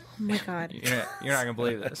 Oh my God. You're not gonna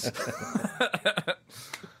believe this.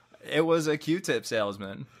 It was a Q-tip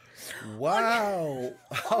salesman. Wow,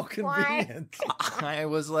 how convenient! I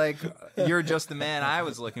was like, "You're just the man I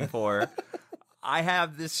was looking for." I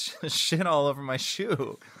have this shit all over my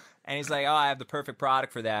shoe. And he's like, oh, I have the perfect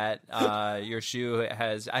product for that. Your shoe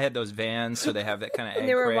has... I had those Vans, so they have that kind of egg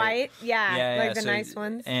They were crate. white? Yeah, like the so- nice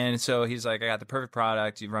ones. And so he's like, I got the perfect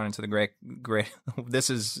product. You've run into the great...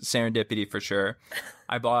 This is serendipity for sure.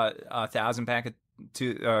 I bought 1,000 pack of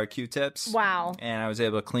Q-tips. Wow. And I was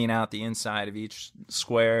able to clean out the inside of each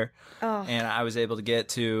square. Oh. And I was able to get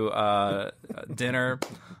to dinner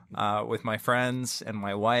with my friends and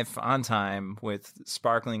my wife on time with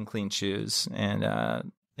sparkling clean shoes.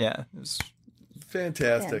 And yeah, it was...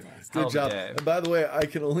 Fantastic. Fantastic. Hell Good of a job. day. And by the way, I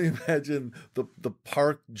can only imagine the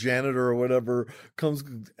park janitor or whatever comes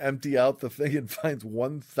empty out the thing and finds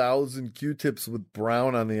 1,000 Q-tips with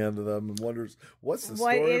brown on the end of them and wonders what's the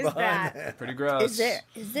What story is behind that? Pretty gross.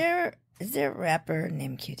 Is there a rapper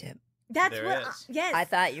named Q-Tip? That's There what. is. Yes. I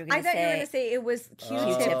thought you were I going thought to you were say going to say it was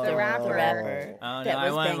Q-Tip, Q-Tip, the rapper. The rapper. Oh, no, that I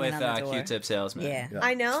was went banging with on the door. Q-tip salesman. Yeah.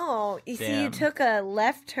 I know. You see, you Damn. took a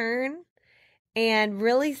left turn and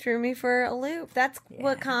really threw me for a loop. That's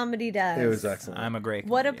what Yeah. comedy does. It was excellent. I'm a great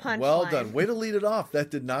What a comedian. punchline. Well done. Way to lead it off. That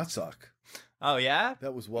did not suck. Oh, yeah?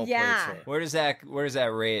 That was well Yeah. played, sir. Where does that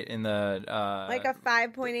rate in the... Like a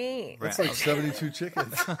 5.8. That's like 72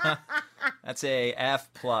 chickens. That's a F+.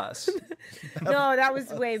 No, that was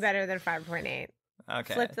way better than 5.8.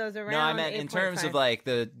 Okay. Flip those No, I around, meant in terms 8.5. of like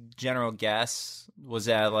the general guess, was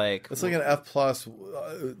that like... It's like an F plus.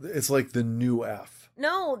 It's like the new F.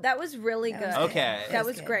 No, that was really good. That was Okay. That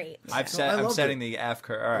was good. great. I'm I loved setting it. the F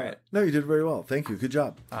curve. All right. No, you did very well. Thank you. Good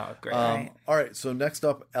job. Oh, great. All right. So next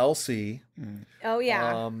up, Elsie. Oh,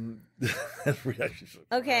 yeah.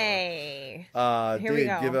 Okay. Here we Dave,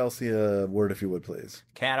 go. give Elsie a word if you would, please.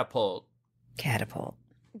 Catapult. Catapult.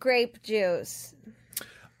 Grape juice.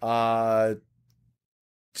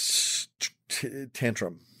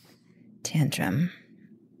 Tantrum. Tantrum.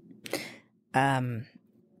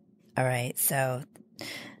 All right, so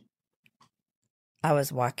I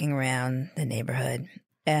was walking around the neighborhood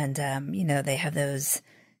and they have those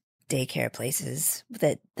daycare places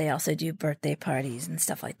that they also do birthday parties and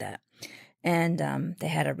stuff like that. And they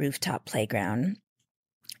had a rooftop playground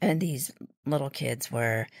and these little kids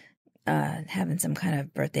were having some kind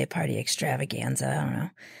of birthday party extravaganza, I don't know.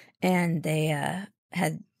 And they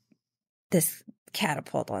had this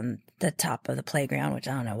catapult on the top of the playground, which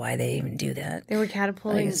I don't know why they even do that. They were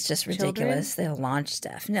catapulting. Like, it's just children? ridiculous. They'll launch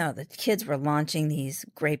stuff. No, the kids were launching these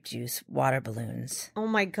grape juice water balloons. Oh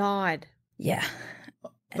my God. Yeah.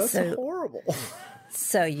 That's so, horrible.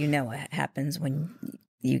 so you know what happens when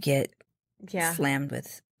you get Yeah. slammed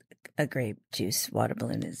with a grape juice water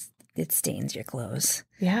balloon is it stains your clothes.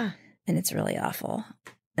 Yeah. And it's really awful.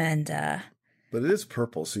 And But it is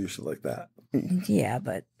purple, so you should like that. yeah,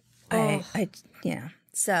 but Oh.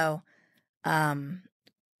 So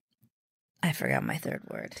I forgot my third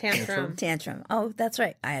word. Tantrum. Tantrum. Oh, that's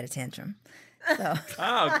right. I had a tantrum. So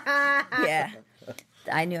Oh, yeah.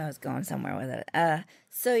 I knew I was going somewhere with it.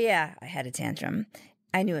 So yeah, I had a tantrum.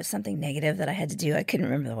 I knew it was something negative that I had to do. I couldn't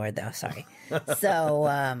remember the word though. Sorry. So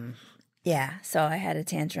yeah. So I had a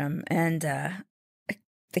tantrum, and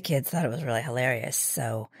the kids thought it was really hilarious.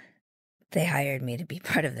 So they hired me to be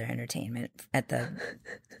part of their entertainment at the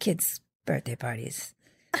kids' birthday parties.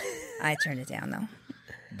 I turned it down though.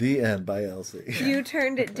 The End by Elsie. You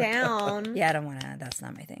turned it down. Yeah, I don't want to. That's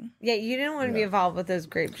not my thing. Yeah, you didn't want to be involved with those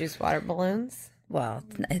grape juice water balloons. Well,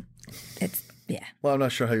 it's yeah. Well, I'm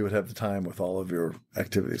not sure how you would have the time with all of your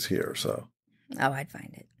activities here. So, Oh, I'd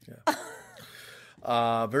find it.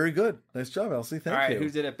 very good. Nice job, Elsie. Thank all right. you. Who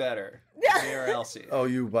did it better? Me or Elsie? Oh,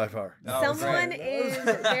 you by far. Oh, Someone great. is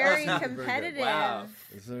very good. competitive Wow.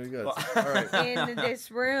 It's very good. Well- All right. in this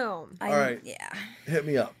room. All right. Yeah. Hit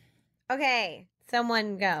me up. Okay,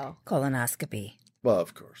 someone go. Colonoscopy. Well,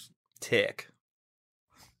 of course. Tick.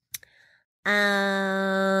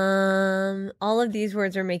 All of these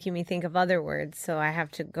words are making me think of other words, so I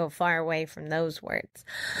have to go far away from those words.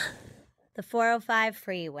 The 405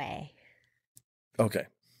 freeway. Okay.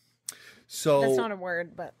 So That's not a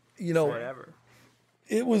word, but you know, Whatever.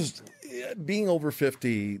 it was being over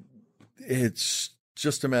 50. It's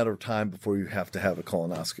just a matter of time before you have to have a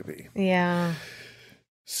colonoscopy. yeah.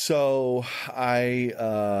 So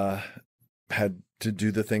I had to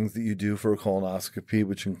do the things that you do for a colonoscopy,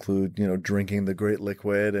 which include, drinking the great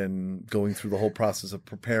liquid and going through the whole process of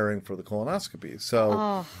preparing for the colonoscopy. So,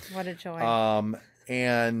 Oh, what a joy.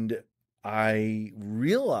 and I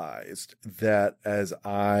realized that as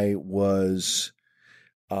I was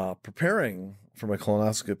preparing for my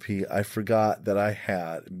colonoscopy, I forgot that I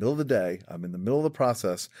had, in the middle of the day, I'm in the middle of the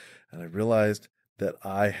process, and I realized that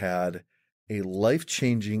I had a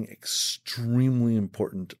life-changing, extremely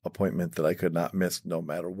important appointment that I could not miss no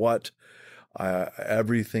matter what.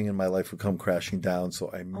 Everything in my life would come crashing down. So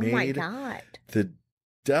I Oh my made God. the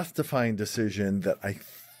death-defying decision that I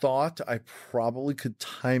thought I probably could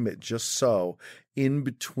time it just so in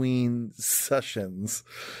between sessions,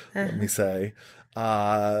 let me say,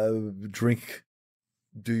 drink,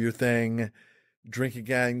 do your thing, drink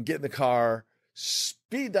again, get in the car,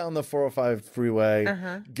 speed down the 405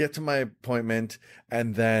 freeway, get to my appointment,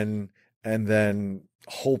 and then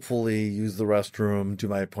hopefully use the restroom, do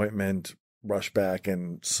my appointment, rush back,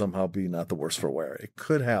 and somehow be not the worse for wear. It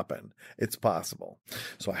could happen. It's possible.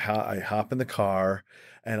 So I hop in the car,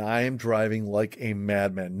 and I am driving like a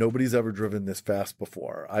madman. Nobody's ever driven this fast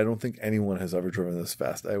before. I don't think anyone has ever driven this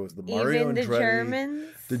fast. I was the Mario Even the Andretti. Germans?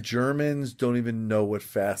 The Germans don't even know what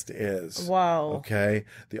fast is. Whoa. Okay?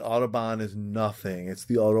 The Autobahn is nothing. It's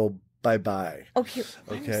the auto bye-bye. Okay,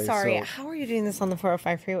 Okay, I'm sorry. so- How are you doing this on the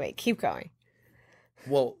 405 freeway? Keep going.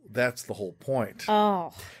 Well, that's the whole point.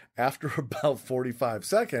 Oh. After about 45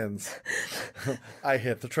 seconds, I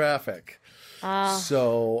hit the traffic.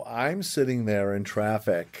 So I'm sitting there in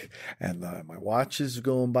traffic, and my watch is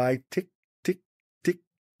going by tick, tick, tick,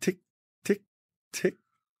 tick, tick, tick,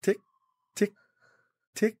 tick, tick,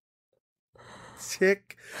 tick,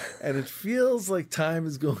 tick. And it feels like time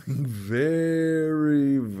is going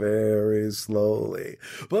very, very slowly.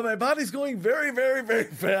 But my body's going very, very, very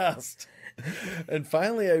fast. And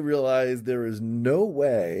finally, I realized there is no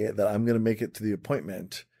way that I'm going to make it to the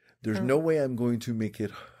appointment. There's no way I'm going to make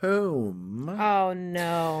it home. Oh,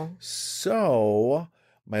 no. So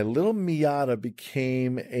my little Miata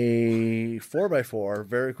became a 4x4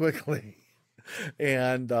 very quickly.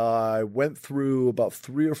 And I went through about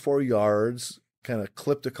 3 or 4 yards, kind of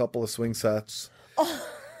clipped a couple of swing sets.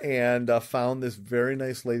 And found this very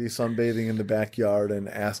nice lady sunbathing in the backyard and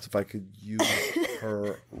asked if I could use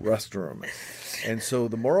her restroom. And so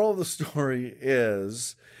the moral of the story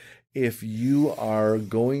is, if you are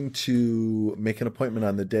going to make an appointment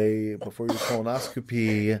on the day before your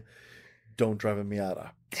colonoscopy, don't drive a Miata.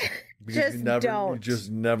 Because you just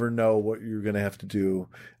never know what you're going to have to do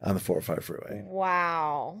on the 405 freeway.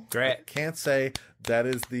 Wow. Great. I can't say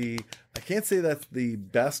that's the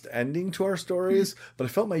best ending to our stories, but I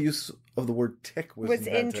felt my use of the word tick was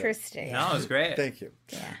inventive. interesting. No, it was great. Thank you.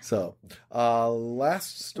 Yeah. So,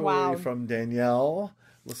 last story from Danielle.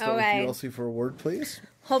 Let's start with you, Elsie, for a word, please.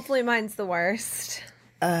 Hopefully mine's the worst.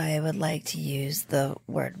 I would like to use the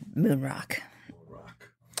word moon rock.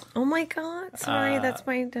 Oh my God. Sorry, that's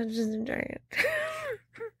my Dungeons and Dragons.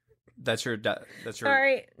 That's your.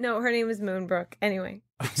 Sorry. No, her name is Moonbrook. Anyway.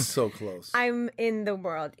 So close. I'm in the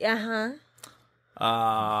world.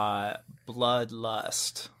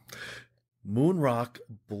 Bloodlust. Moonrock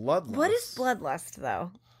bloodlust. What is bloodlust,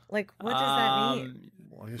 though? Like, what does that mean?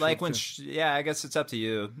 Well, I guess Like you when, have to- yeah, I guess it's up to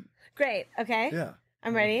you. Great. Okay. yeah,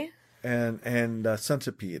 I'm ready. and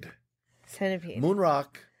centipede. Centipede. Moonrock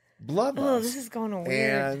bloodlust. Oh, this is going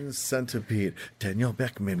weird. And centipede. Danielle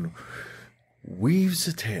Beckman weaves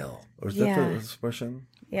a tale, or is that Yeah. the expression?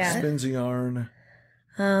 Yeah. Spins a yarn,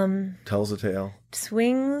 tells a tale.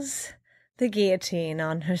 Swings the guillotine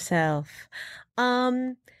on herself.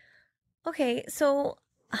 Okay, so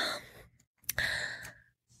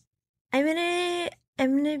I'm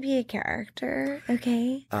gonna be a character,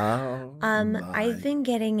 okay? Oh, my I've been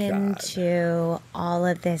getting God. into all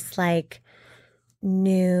of this like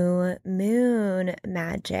new moon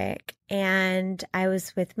magic, and I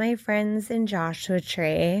was with my friends in Joshua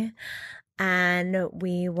Tree, and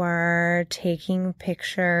we were taking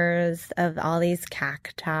pictures of all these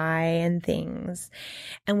cacti and things,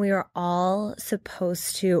 and we were all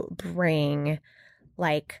supposed to bring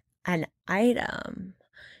like an item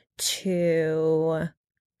to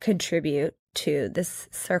contribute to this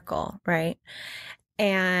circle, right?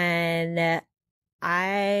 And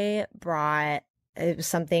I brought, it was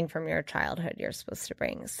something from your childhood you're supposed to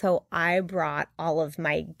bring. So I brought all of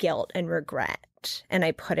my guilt and regret and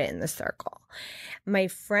I put it in the circle. My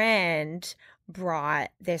friend brought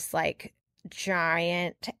this like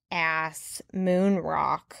giant ass moon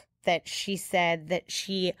rock that she said that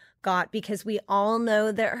she got because we all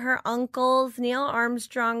know that her uncle's Neil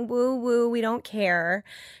Armstrong, woo woo, we don't care.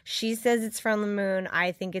 She says it's from the moon.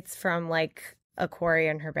 I think it's from like a quarry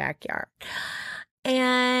in her backyard.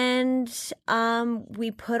 And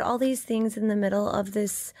we put all these things in the middle of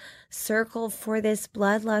this circle for this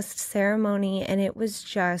bloodlust ceremony, and it was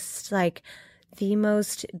just like the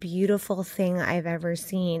most beautiful thing I've ever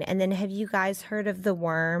seen. And then have you guys heard of the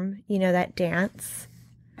worm? You know that dance?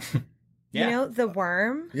 Yeah. You know, the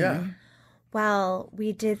worm? Yeah. Well,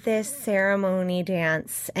 we did this ceremony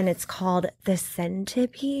dance and it's called the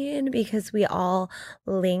centipede because we all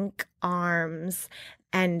link arms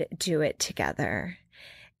and do it together.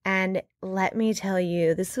 And let me tell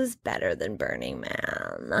you, this was better than Burning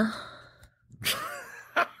Man.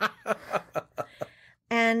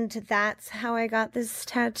 And that's how I got this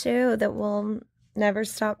tattoo that will never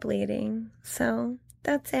stop bleeding. So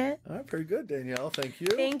that's it. All right, very good, Danielle. Thank you.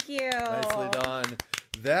 Thank you. Nicely done.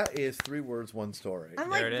 That is 3 words, 1 story. I'm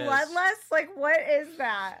like, There it is. bloodlust? Like, what is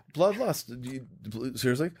that? Bloodlust.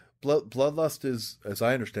 Seriously? Bloodlust is, as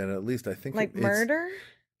I understand it, at least I think Like it's, murder?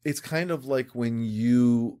 It's kind of like when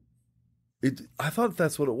you. I thought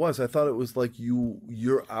that's what it was. I thought it was like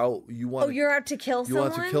you're out. You want. Oh, you're out to kill you someone?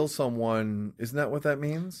 want to kill someone. Isn't that what that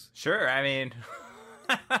means? Sure. I mean,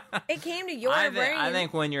 It came to your brain. I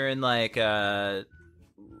think when you're in like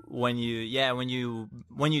when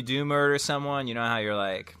you do murder someone, you know how you're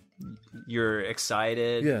like you're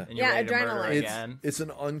excited, Yeah. and you're Yeah, ready to murder adrenaline. again. It's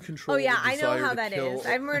an Oh, uncontrollable. yeah, I know desire how to that kill. is.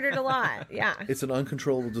 I've murdered a lot. Yeah. It's an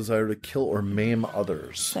uncontrollable desire to kill or maim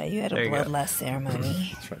others. So you had a There you go. bloodlust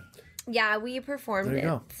ceremony. That's right. Yeah, we performed There you it.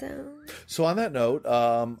 go. So So on that note,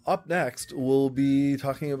 up next we'll be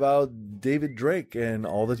talking about David Drake and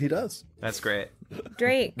all that he does. That's great.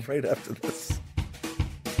 Drake. Right after this.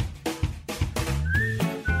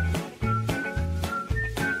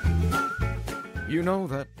 You know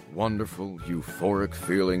that wonderful, euphoric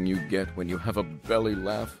feeling you get when you have a belly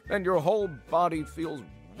laugh and your whole body feels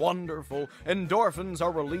wonderful, endorphins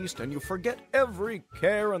are released, and you forget every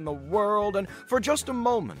care in the world, and for just a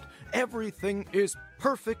moment, everything is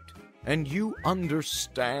perfect, and you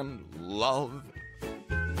understand love?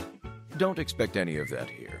 Don't expect any of that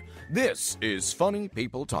here. This is Funny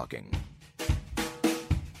People Talking.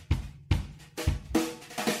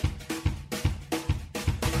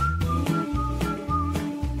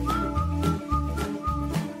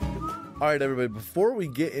 All right, everybody, before we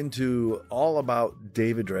get into all about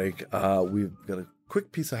David Drake, we've got a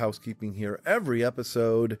quick piece of housekeeping here. Every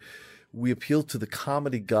episode, we appeal to the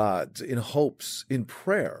comedy gods in hopes, in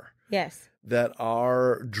prayer, Yes. that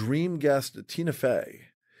our dream guest, Tina Fey,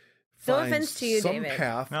 No finds offense to you, some David.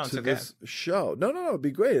 path No, it's to okay. this show. No, it'd be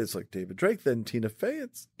great. It's like David Drake, then Tina Fey.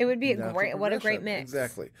 It's It would be a natural great, what a great progression. mix.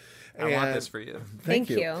 Exactly. I want And- this for you. Thank Thank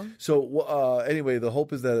you. you. So, anyway, the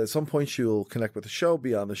hope is that at some point she'll connect with the show,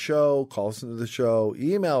 be on the show, call us into the show,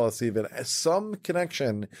 email us even, some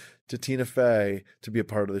connection to Tina Fey to be a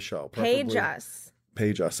part of the show. Page preferably- us.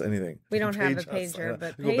 Page us, anything. We don't have a Page us. pager,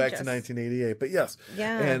 but We go back page to us. 1988, but yes.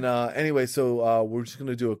 Yeah. And anyway, so we're just going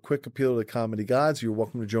to do a quick appeal to the comedy gods. You're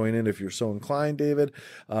welcome to join in if you're so inclined, David.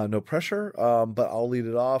 No pressure, but I'll lead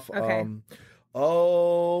it off. Okay.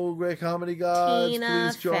 Oh, great comedy gods, Tina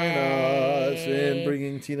please join Fey. us in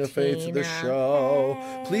bringing Tina Fey to the Tina show.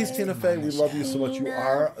 Fey. Please, Tina Fey, we love you so much. You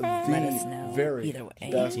are Let us the know very either way.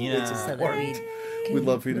 best. Tina. It's So that important. we We'd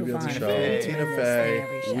love for you to be on the move show. Fey. Tina Every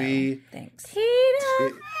Fey, show. we Thanks. Tina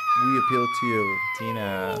appeal to you.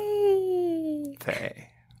 Tina Fey. Fey.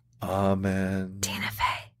 Amen. Tina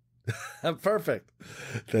Fey. Perfect.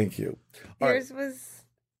 Thanght you. All right. Yours was,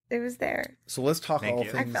 it was there. So let's talk Thank all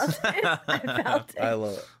you. I things. felt it. I felt it. I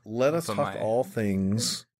love it. Let us Put talk my- all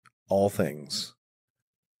things.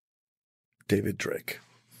 David Drake.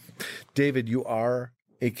 David, you are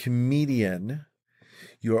a comedian.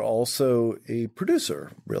 You are also a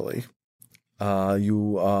producer, really.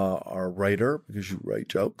 You are a writer because you write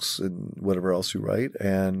jokes and whatever else you write.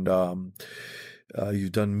 And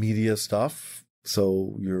you've done media stuff.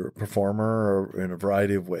 So you're a performer in a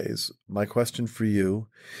variety of ways. My question for you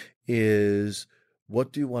is,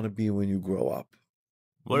 what do you want to be when you grow up?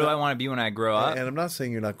 What do I want to be when I grow up? And I'm not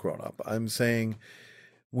saying you're not grown up. I'm saying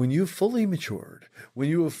when you've fully matured, when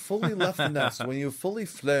you have fully left the nest, when you've fully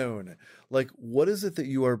flown, like, what is it that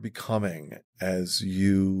you are becoming as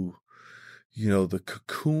the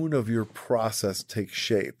cocoon of your process takes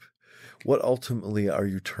shape? What ultimately are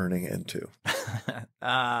you turning into?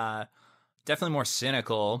 Definitely more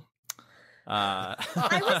cynical. I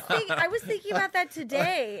was thinking about that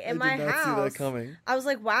today in my I did not house. see that coming. I was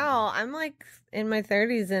like, wow, I'm like in my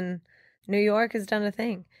 30s and New York has done a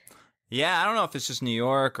thing. Yeah, I don't know if it's just New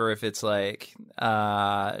York or if it's like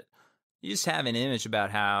you just have an image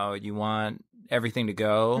about how you want everything to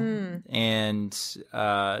go, and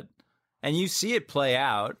you see it play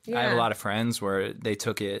out. Yeah. I have a lot of friends where they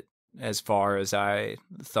took it as far as I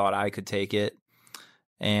thought I could take it,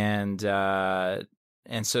 and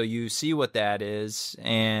so you see what that is,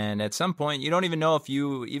 and at some point you don't even know if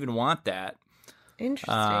you even want that.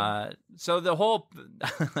 Interesting. So the whole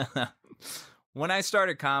when I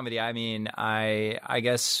started comedy, I mean, I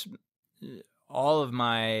guess all of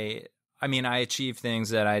my, I mean, I achieved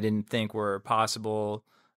things that I didn't think were possible,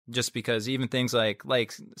 just because even things like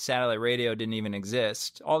satellite radio didn't even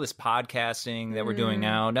exist. All this podcasting that we're doing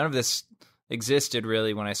now, none of this existed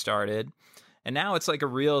really when I started. And now it's like a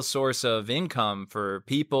real source of income for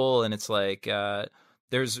people. And it's like,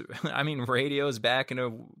 radio's back in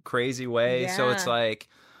a crazy way. So it's like,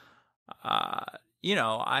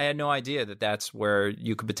 I had no idea that that's where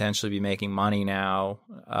you could potentially be making money now.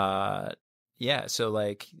 So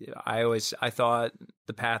like I thought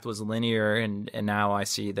the path was linear, and now I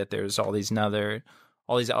see that there's all these other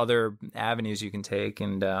avenues you can take,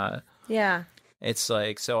 and it's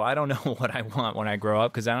like, so I don't know what I want when I grow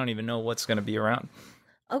up, because I don't even know what's going to be around.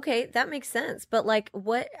 Okay, that makes sense. But like,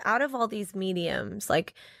 what out of all these mediums,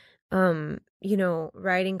 like,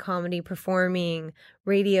 writing, comedy, performing,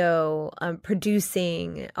 radio,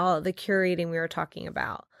 producing, all the curating we were talking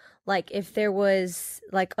about, like, if there was,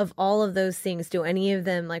 like, of all of those things, do any of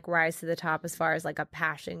them like rise to the top as far as like a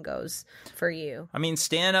passion goes for you? I mean,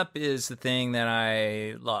 stand up is the thing that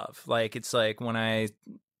I love. Like, it's like when I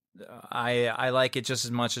like it just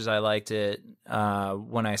as much as I liked it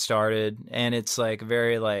when I started, and it's like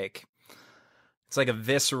very like, it's like a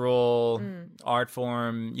visceral art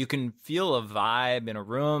form. You can feel a vibe in a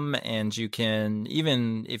room, and you can,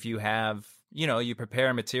 even if you have, you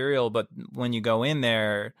prepare material, but when you go in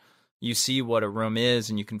there, you see what a room is,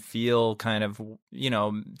 and you can feel kind of,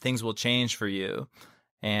 things will change for you,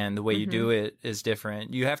 and the way you do it is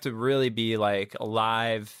different. You have to really be like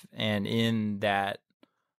alive and in that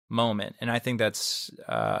moment. And I think that's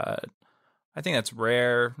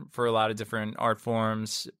rare for a lot of different art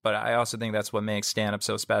forms, but I also think that's what makes stand-up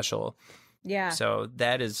so special. Yeah. So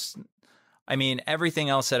that is, I mean, everything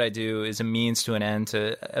else that I do is a means to an end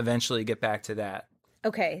to eventually get back to that.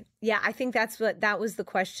 Okay. Yeah, I think that was the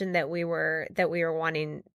question that we were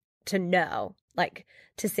wanting to know, like,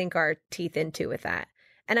 to sink our teeth into with that.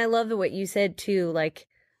 And I love what you said too, like,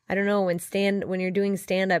 I don't know, when you're doing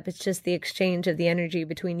stand-up, it's just the exchange of the energy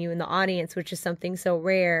between you and the audience, which is something so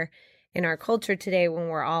rare in our culture today when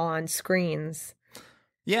we're all on screens.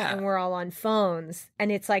 Yeah. And we're all on phones.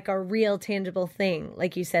 And it's like a real tangible thing.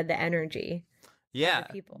 Like you said, the energy. Yeah.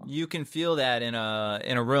 People. You can feel that in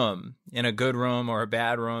a room, in a good room or a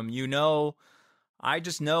bad room. I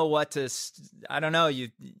just know what to, I don't know,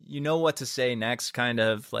 you know what to say next, kind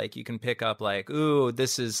of like you can pick up like, ooh,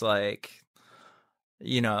 this is like,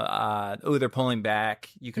 they're pulling back.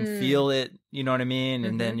 You can feel it, you know what I mean?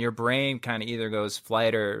 And then your brain kind of either goes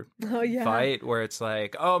flight or fight, where it's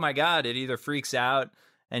like, oh my God, it either freaks out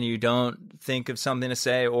and you don't think of something to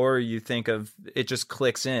say, or you think of it just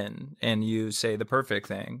clicks in and you say the perfect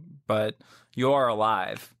thing, but you are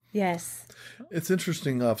alive. Yes. It's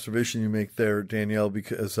interesting observation you make there, Danielle,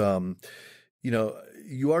 because,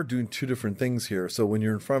 you are doing two different things here. So when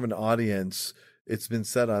you're in front of an audience, it's been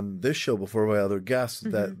said on this show before by other guests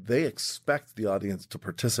that they expect the audience to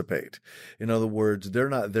participate. In other words, they're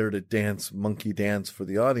not there to monkey dance for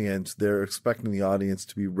the audience. They're expecting the audience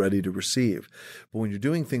to be ready to receive. But when you're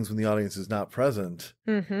doing things when the audience is not present,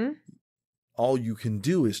 all you can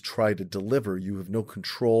do is try to deliver. You have no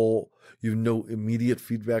control. You have no immediate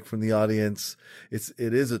feedback from the audience. It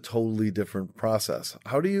is a totally different process.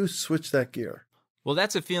 How do you switch that gear? Well,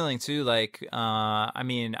 that's a feeling too. Like, I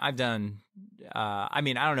don't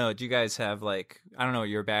know. Do you guys have like, I don't know what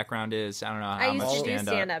your background is. I don't know how I used much to do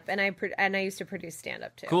stand-up. stand-up, and I used to produce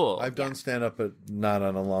stand-up too. Cool. I've done stand-up, but not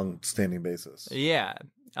on a long-standing basis. Yeah.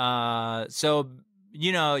 So,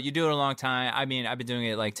 you do it a long time. I mean, I've been doing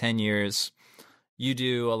it like 10 years. You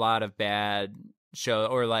do a lot of bad show,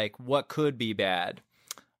 or like what could be bad.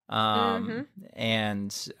 And,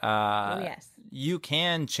 yes. you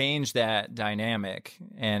can change that dynamic,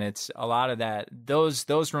 and it's a lot of that.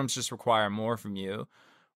 Those rooms just require more from you,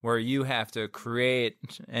 where you have to create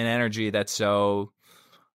an energy that's so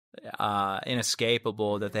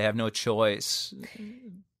inescapable that they have no choice.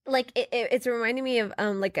 Like it's reminding me of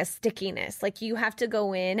like a stickiness. Like you have to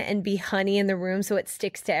go in and be honey in the room so it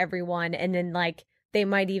sticks to everyone, and then like they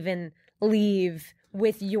might even leave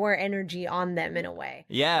with your energy on them in a way.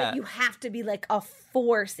 Yeah. Like you have to be like a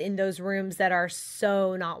force in those rooms that are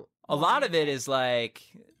so not. A lot of it is like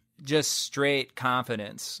just straight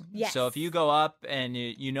confidence. Yes. So if you go up and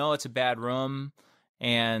you know it's a bad room,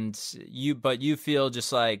 but you feel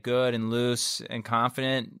just like good and loose and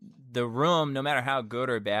confident, the room, no matter how good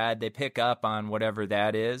or bad, they pick up on whatever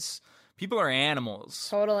that is. People are animals.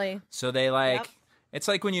 Totally. So they like, Yep. It's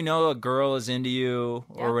like when you know a girl is into you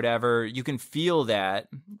or Yep. whatever, you can feel that.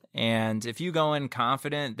 And if you go in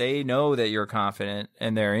confident, they know that you're confident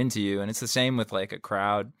and they're into you. And it's the same with like a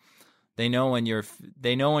crowd. They know when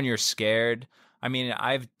you're scared. I mean,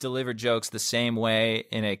 I've delivered jokes the same way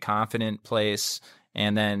in a confident place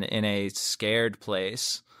and then in a scared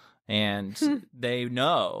place. And they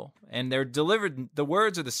know, and they're delivered. The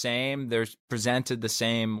words are the same. They're presented the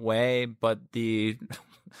same way, but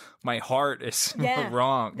my heart is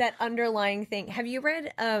wrong. That underlying thing. Have you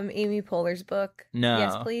read Amy Poehler's book? No.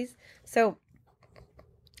 Yes, Please. So,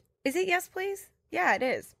 is it Yes, Please? Yeah, it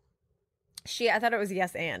is. I thought it was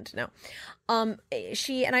yes and no.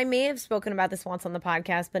 She, and I may have spoken about this once on the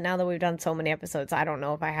podcast, but now that we've done so many episodes, I don't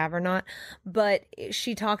know if I have or not. But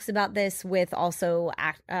she talks about this with also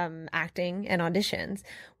acting and auditions.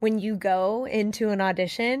 When you go into an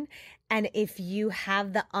audition, and if you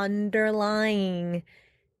have the underlying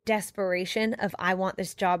desperation of I want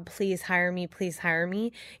this job, please hire me,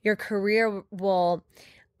 your career will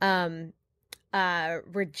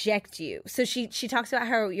reject you. So she talks about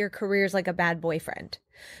how your career is like a bad boyfriend.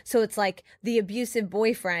 So it's like the abusive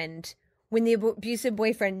boyfriend. When the abusive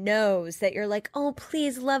boyfriend knows that you're like, oh,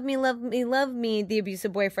 please love me, the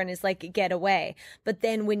abusive boyfriend is like, get away. But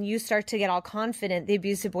then when you start to get all confident, the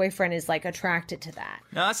abusive boyfriend is like attracted to that.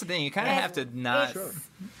 No, that's the thing. You kind of have to not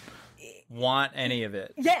want any of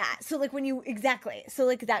it. Yeah. So like so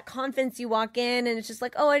like that confidence, you walk in and it's just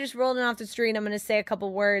like, oh, I just rolled in off the street, I'm going to say a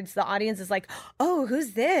couple words. The audience is like, oh,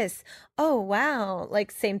 who's this? Oh, wow.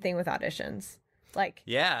 Like same thing with auditions. Like,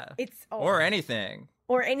 yeah. It's or anything.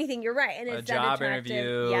 Or anything, you're right. And a it's job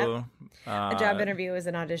interview. Yep. A job interview is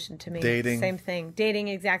an audition to me. Dating. Same thing. Dating,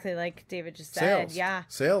 exactly like David just said. Sales. Yeah.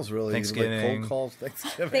 Sales, really. Thanksgiving. Like cold calls,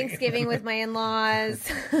 Thanksgiving with my in-laws.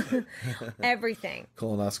 Everything.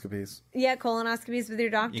 Colonoscopies. Yeah, colonoscopies with your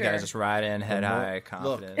doctor. You gotta just ride in head high,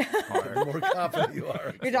 confident. The more confident you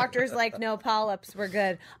are. Your doctor's like, no polyps, we're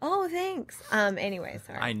good. Oh, thanks. Anyway,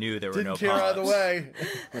 sorry. I knew there were Didn't no care polyps.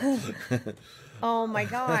 either way. Oh my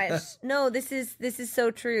gosh. No, this is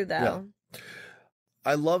so true though. Yeah.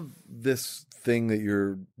 I love this thing that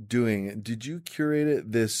you're doing. Did you curate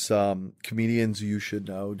it, this Comedians You Should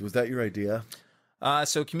Know? Was that your idea?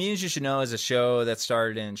 So Comedians You Should Know is a show that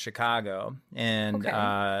started in Chicago. And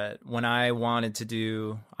when I wanted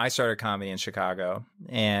to I started comedy in Chicago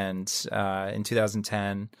and in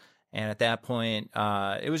 2010. And at that point,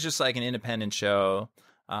 it was just like an independent show.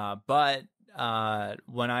 But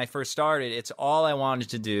when I first started, it's all I wanted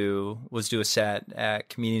to do was do a set at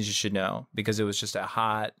Comedians You Should Know because it was just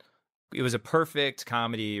it was a perfect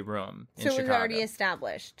comedy room in Chicago. So it was already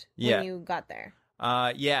established when you got there.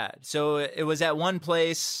 Yeah. So it was at one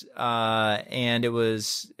place, and it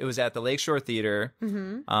was at the Lakeshore Theater,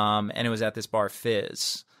 and it was at this bar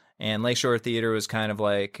Fizz. And Lakeshore Theater was kind of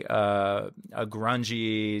like a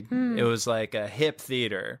grungy, it was like a hip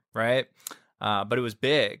theater, right? But it was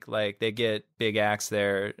big. Like they get big acts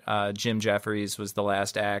there. Jim Jeffries was the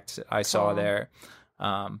last act I saw there.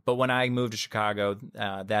 But when I moved to Chicago,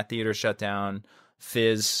 that theater shut down.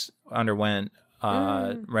 Fizz underwent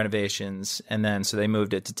renovations, and then so they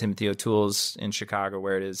moved it to Timothy O'Toole's in Chicago,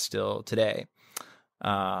 where it is still today.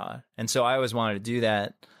 And so I always wanted to do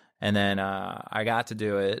that, and then I got to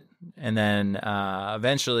do it, and then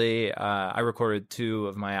eventually I recorded 2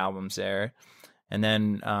 of my albums there. And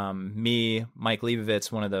then Mike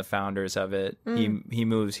Leibovitz, one of the founders of it, he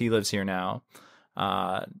lives here now.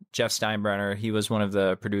 Jeff Steinbrenner, he was one of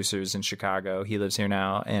the producers in Chicago. He lives here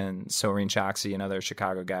now. And Soreen Choksi, another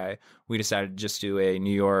Chicago guy. We decided to just do a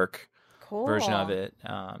New York version of it.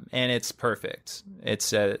 And it's perfect.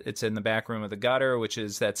 It's in the back room of the Gutter, which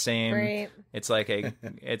is that same. Great. It's like I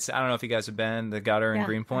don't know if you guys have been, the Gutter in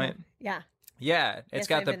Greenpoint. Yeah. Yeah. It's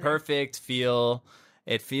got the perfect feel.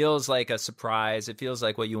 It feels like a surprise. It feels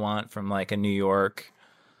like what you want from like a New York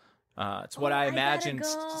It's what I imagined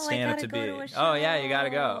stand up to be. Oh yeah, you gotta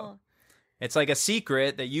go. It's like a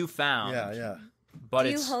secret that you found. Yeah. But Do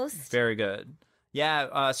you it's host? very good.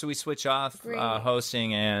 Yeah, so we switch off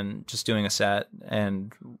hosting and just doing a set.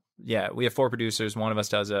 And yeah, we have 4 producers. One of us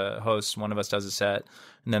does a host, one of us does a set,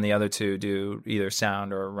 and then the other 2 do either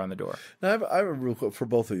sound or run the door. Now, I have a real quick for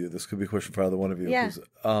both of you. This could be a question for either one of you. Yeah.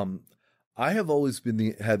 I have always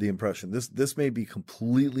had the impression, this may be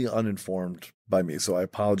completely uninformed by me, so I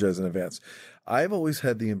apologize in advance. I've always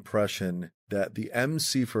had the impression that the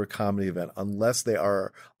MC for a comedy event, unless they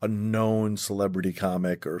are a known celebrity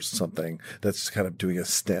comic or something that's kind of doing a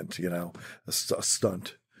stint, a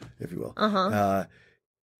stunt, if you will,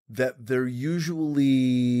 that they're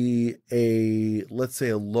usually let's say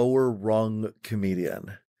a lower rung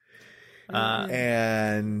comedian.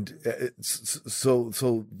 And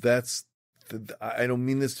so that's, I don't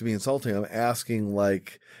mean this to be insulting. I'm asking,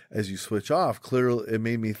 like, as you switch off, clearly, it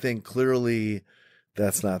made me think clearly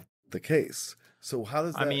that's not the case. So how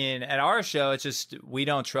does that... I mean, at our show, it's just, we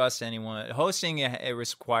don't trust anyone. Hosting, it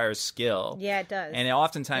requires skill. Yeah, it does. And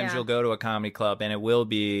oftentimes you'll go to a comedy club and it will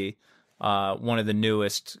be one of the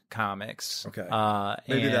newest comics. Okay.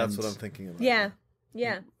 Maybe that's what I'm thinking about.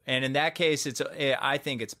 Yeah. And in that case, I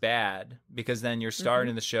think it's bad, because then you're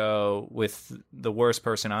starting the show with the worst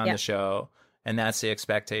person on the show, and that's the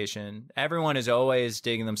expectation. Everyone is always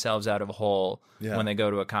digging themselves out of a hole when they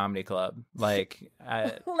go to a comedy club. Like,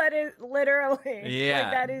 literally. Yeah.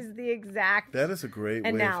 Like, that is the exact. That is a great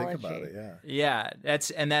way to think about it. Yeah. Yeah,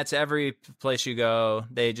 that's every place you go.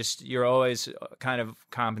 You're always kind of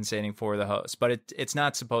compensating for the host, but it's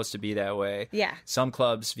not supposed to be that way. Yeah. Some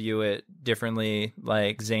clubs view it differently,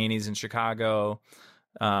 like Zany's in Chicago.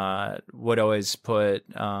 Would always put,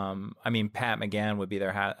 Pat McGann would be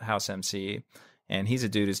their house MC, and he's a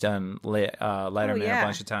dude who's done Letterman a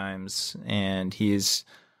bunch of times, and he's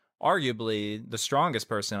arguably the strongest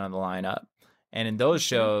person on the lineup. And in those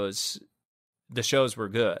shows, the shows were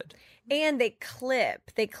good. And they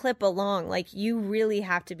clip along. Like, you really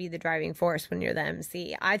have to be the driving force when you're the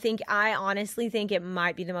MC. I honestly think it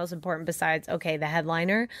might be the most important, besides, the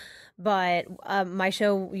headliner. But my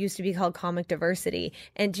show used to be called Comic Diversity.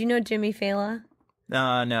 And do you know Jimmy Fallon?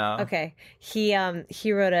 No. Okay. He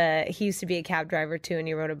used to be a cab driver too, and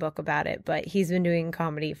he wrote a book about it, but he's been doing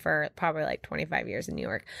comedy for probably like 25 years in New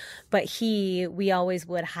York. But we always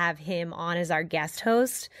would have him on as our guest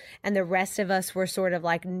host, and the rest of us were sort of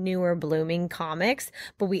like newer blooming comics,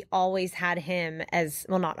 but we always had him as,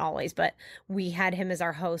 well, not always, but we had him as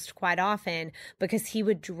our host quite often, because he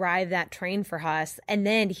would drive that train for us. And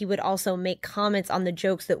then he would also make comments on the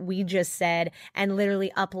jokes that we just said and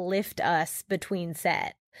literally uplift us between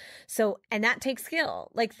set. So, and that takes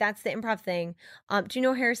skill. Like, that's the improv thing. Do you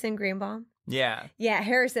know Harrison Greenbaum? Yeah.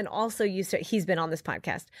 Harrison also he's been on this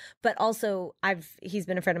podcast, but also he's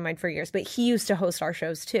been a friend of mine for years, but he used to host our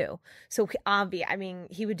shows too. So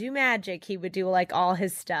he would do magic. He would do like all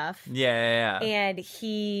his stuff. Yeah. And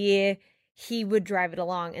he would drive it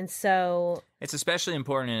along. And so it's especially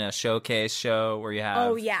important in a showcase show where you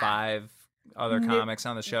have 5 other comics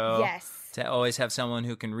on the show. Yes. To always have someone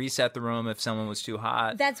who can reset the room if someone was too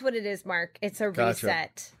hot. That's what it is, Mark. It's a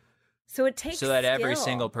reset. So it takes so that skill. Every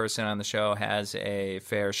single person on the show has a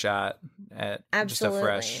fair shot at just a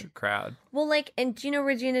fresh crowd. Well, and do you know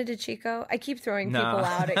Regina DeChico? I keep throwing people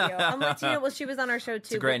out at you. I'm like, she was on our show too.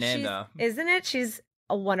 It's a great name, though. Isn't it? She's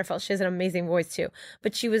a wonderful. She has an amazing voice too.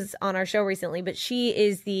 But she was on our show recently. But she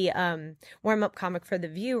is the warm-up comic for The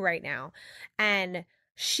View right now. And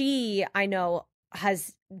she, I know,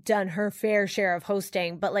 has done her fair share of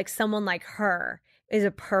hosting, but like someone like her is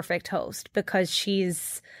a perfect host because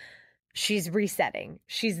she's resetting.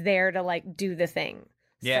 She's there to like do the thing.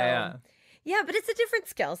 Yeah. Yeah, but it's a different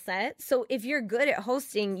skill set. So if you're good at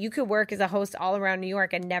hosting, you could work as a host all around New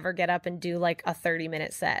York and never get up and do like a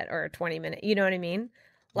 30-minute set or a 20-minute, you know what I mean?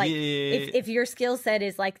 Like if your skill set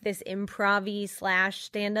is like this improv-y /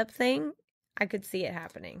 stand-up thing, I could see it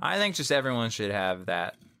happening. I think just everyone should have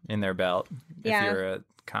that in their belt if you're a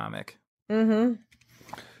comic. Mm-hmm.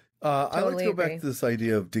 I like to go back to this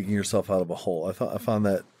idea of digging yourself out of a hole. I found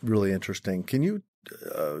that really interesting. Can you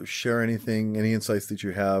share any insights that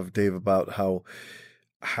you have, Dave, about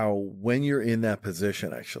how when you're in that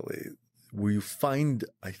position, actually, where you find,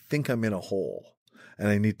 I think I'm in a hole and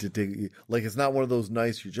I need to dig, like, it's not one of those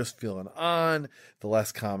nights you're just feeling on, the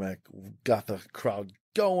last comic got the crowd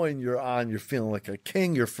going, you're on, you're feeling like a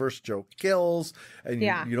king, your first joke kills, and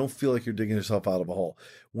you don't feel like you're digging yourself out of a hole.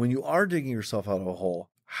 When you are digging yourself out of a hole,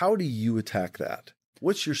 how do you attack that?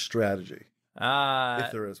 What's your strategy,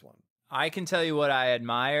 if there is one? I can tell you what I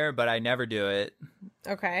admire, but I never do it.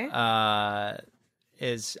 Okay.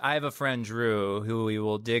 is I have a friend, Drew, who he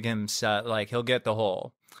will dig himself, like he'll get the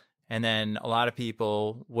hole. And then a lot of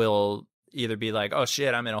people will either be like, oh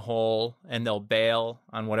shit, I'm in a hole, and they'll bail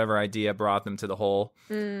on whatever idea brought them to the hole.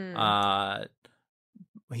 What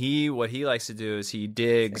he likes to do is he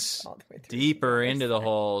digs deeper into the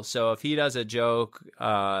hole. So if he does a joke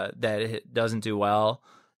that it doesn't do well,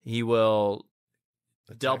 he will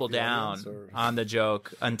double down on the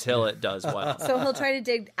joke until it does well. So he'll try to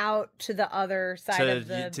dig out to the other side of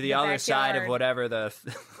the to the other backyard. side of whatever the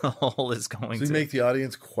hole is going So to. you make the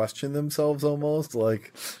audience question themselves almost,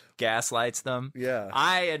 like gaslights them. Yeah.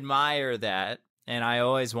 I admire that, and I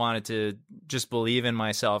always wanted to just believe in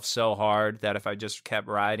myself so hard that if I just kept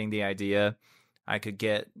riding the idea, I could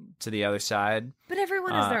get to the other side. But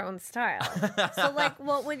everyone has their own style. So, like,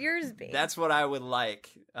 what would yours be? That's what I would like.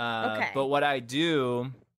 Okay. But what I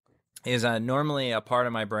do is normally a part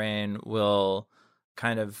of my brain will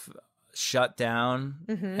kind of shut down,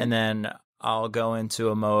 and then I'll go into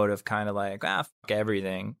a mode of kind of like, fuck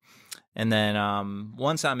everything. And then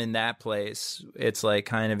once I'm in that place, it's like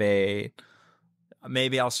kind of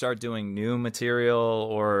maybe I'll start doing new material,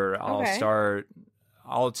 or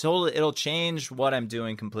it'll change what I'm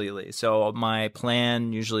doing completely. So my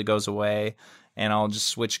plan usually goes away, and I'll just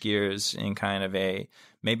switch gears in kind of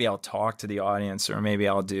maybe I'll talk to the audience, or maybe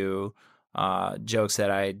I'll do jokes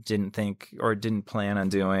that I didn't think or didn't plan on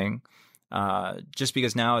doing. Just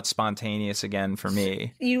because now it's spontaneous again for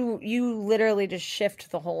me. You literally just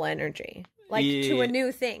shift the whole energy, like to a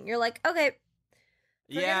new thing. You're like, okay,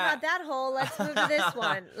 forget about that hole. Let's move to this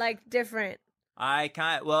one. Like different. I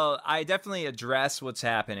definitely address what's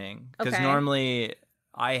happening, because Okay. normally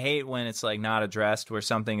I hate when it's like not addressed, where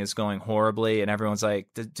something is going horribly and everyone's like,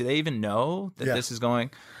 do they even know that this is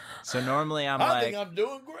going? So normally I think I'm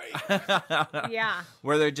doing great. Yeah.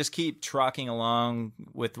 Where they just keep trucking along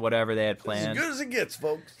with whatever they had As planned. good as it gets,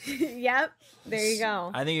 folks. Yep. There you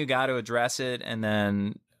go. I think you got to address it and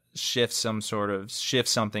then shift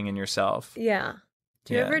something in yourself. Yeah.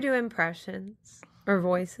 Do you Yeah. ever do impressions or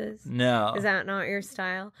voices? No. Is that not your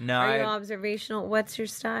style? No, Are you observational? What's your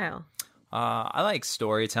style? I like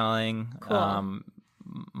storytelling. Cool.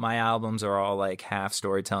 My albums are all like half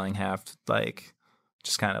storytelling, half like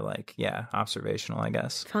just kind of like, observational, I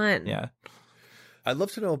guess. Fun. Yeah. I'd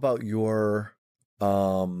love to know about your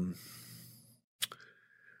one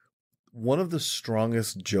of the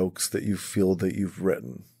strongest jokes that you feel that you've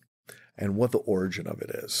written, and what the origin of it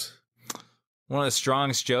is. One of the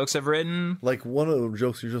strongest jokes I've written. Like one of the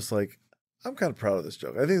jokes you're just like, I'm kind of proud of this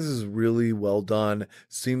joke. I think this is really well done.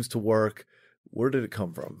 Seems to work. Where did it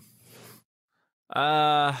come from?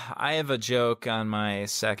 I have a joke on my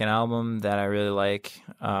second album that I really like.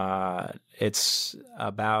 It's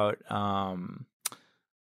about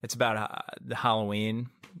Halloween,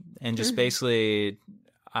 and just basically,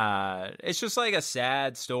 it's just like a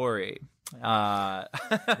sad story.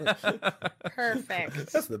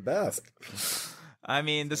 Perfect. That's the best. I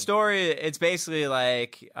mean, the story, it's basically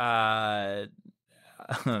like,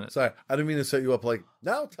 Sorry, I didn't mean to set you up. Like,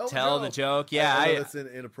 now tell the joke. Yeah, I know that's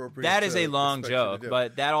inappropriate. that is to a long expect you to joke, do.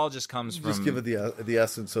 but that all just comes from. Just give it the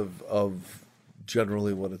essence of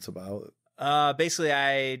generally what it's about. Basically,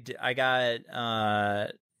 I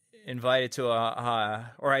got invited to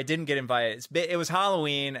or I didn't get invited. It was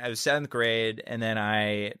Halloween. I was 7th grade, and then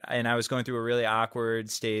I was going through a really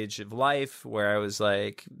awkward stage of life where I was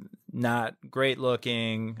like not great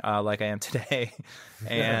looking, like I am today,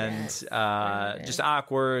 and just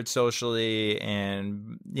awkward socially,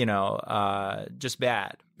 and just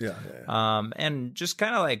bad. Yeah. And just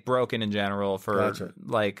kind of like broken in general for Gotcha.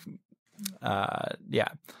 like,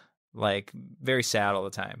 like very sad all the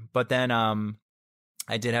time. But then,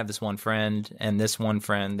 I did have this one friend, and this one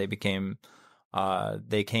friend, they came to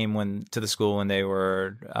the school when they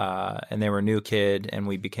were, and they were a new kid, and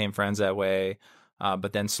we became friends that way.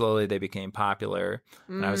 But then slowly they became popular,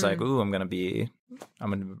 and I was like, ooh, I'm going to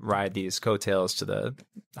ride these coattails to the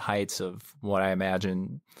heights of what I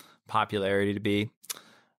imagine popularity to be.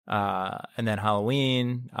 And then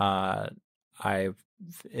Halloween,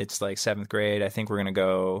 it's like 7th grade. I think we're going to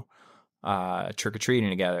go trick-or-treating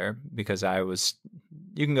together, because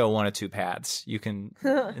you can go one of two paths. You can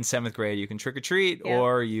in 7th grade you can trick-or-treat,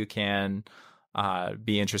 or you can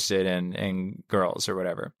be interested in girls or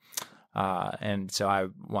whatever, and so I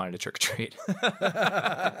wanted to trick-or-treat.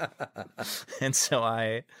 And so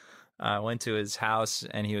I went to his house,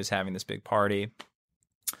 and he was having this big party.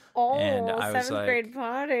 Oh, and I was seventh grade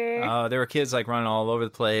party. there were kids like running all over the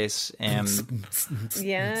place, and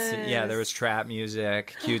Yeah, there was trap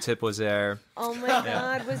music. Q-Tip was there. Oh my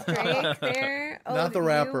God, was Drake there? Oh, Not the you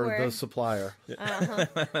rapper, were- the supplier.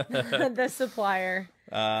 the supplier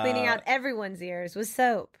cleaning out everyone's ears with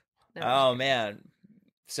soap. No, Oh man.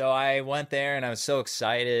 So I went there and I was so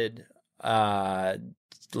excited,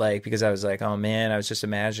 because I was like, oh man, I was just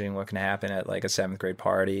imagining what can happen at like a 7th grade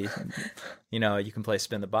party. You know, you can play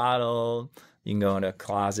spin the bottle, you can go into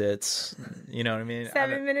closets, you know what I mean?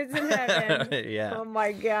 7 minutes in heaven. Yeah. Oh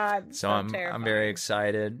my God. So I'm very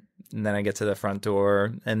excited. And then I get to the front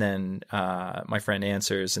door, and then my friend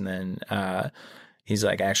answers, and then he's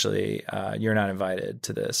like, actually, you're not invited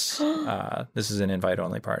to this. This is an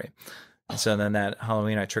invite-only party. And so then that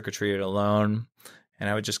Halloween, I trick-or-treated alone, and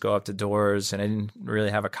I would just go up to doors, and I didn't really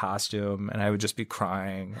have a costume, and I would just be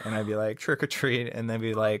crying, and I'd be like, trick-or-treat, and they'd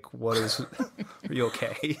be like, are you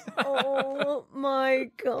okay? Oh my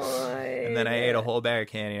God. And then I ate a whole bag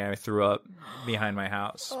of candy, and I threw up behind my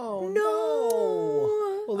house. Oh, No.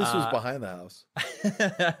 Well, this was behind the house.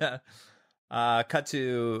 Cut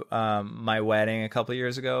to my wedding a couple of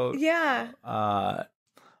years ago. Yeah.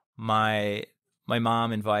 My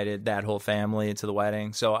mom invited that whole family to the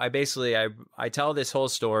wedding. So I basically I tell this whole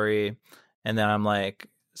story, and then I'm like,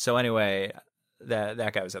 so anyway,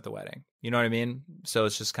 that guy was at the wedding. You know what I mean? So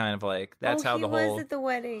it's just kind of like that's how the whole. He was at the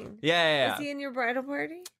wedding. Yeah. Was he in your bridal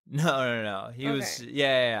party? No. He was.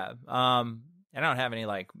 Yeah. I don't have any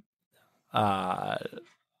like.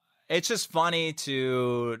 It's just funny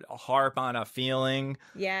to harp on a feeling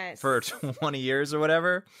Yes. for 20 years or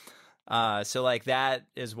whatever. So like that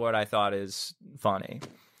is what I thought is funny.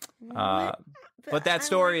 But that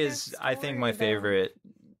story is, I think, my favorite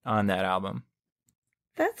on that album.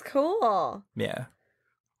 That's cool. Yeah.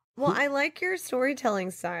 Well, I like your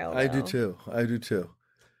storytelling style. I do though. too.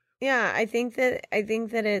 Yeah, I think that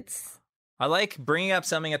it's I like bringing up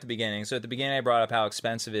something at the beginning. So at the beginning, I brought up how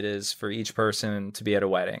expensive it is for each person to be at a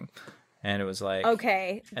wedding. And it was like,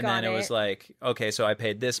 okay. And then it was like, okay, so I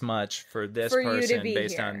paid this much for this For you to person be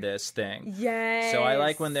based here. on this thing. Yes. So I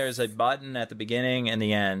like when there's a button at the beginning and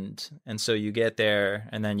the end. And so you get there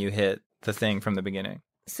and then you hit the thing from the beginning.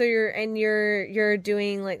 So you're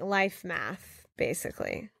doing like life math,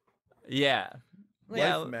 basically. Yeah. Like-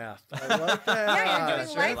 Yeah. Life math. I like that. Yeah, you're doing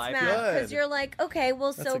sure. life Life math math. because you're like, okay,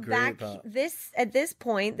 well, That's so a great back thought. at this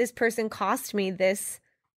point, this person cost me this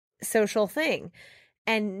social thing,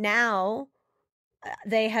 and now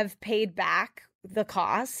they have paid back the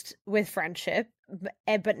cost with friendship,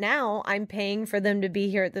 but now I'm paying for them to be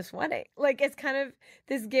here at this wedding. Like it's kind of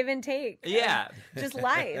this give and take. Yeah. Just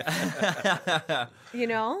life, you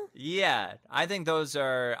know? Yeah. I think those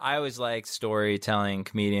are, I always like storytelling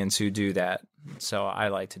comedians who do that. So I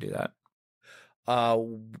like to do that.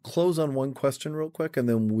 Close on one question real quick, and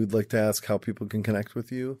then we'd like to ask how people can connect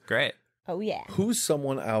with you. Great. Oh yeah. Who's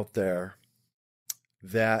someone out there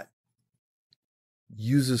that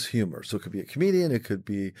uses humor? So it could be a comedian, it could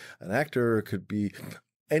be an actor, it could be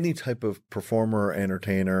any type of performer,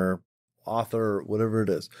 entertainer, author, whatever it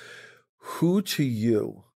is. Who to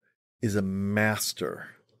you is a master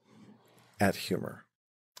at humor?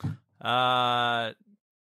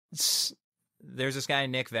 There's this guy,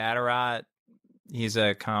 Nick Vatterott. He's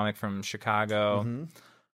a comic from Chicago. Mhm.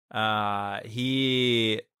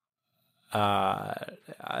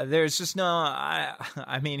 There's just no,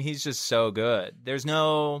 I mean, he's just so good. There's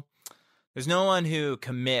no one who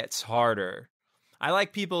commits harder. I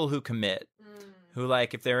like people who commit, who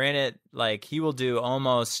like, if they're in it, like he will do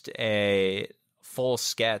almost a full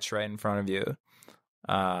sketch right in front of you.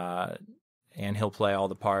 And he'll play all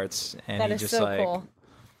the parts, and That he is just so like, cool.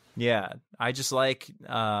 yeah, I just like,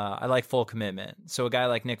 I like full commitment. So a guy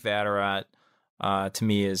like Nick Vatterott, to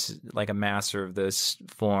me is like a master of this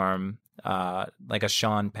form. Like a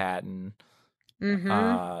Sean Patton,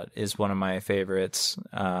 is one of my favorites.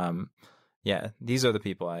 Yeah, these are the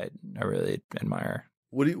people I really admire.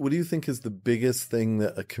 What do you think is the biggest thing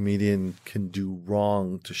that a comedian can do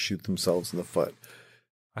wrong to shoot themselves in the foot?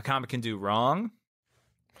 A comic can do wrong.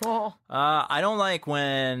 Oh. I don't like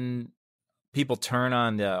when people turn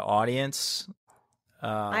on the audience.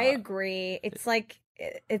 I agree. It's like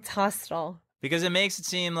it's hostile. Because it makes it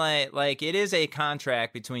seem like it is a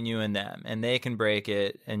contract between you and them, and they can break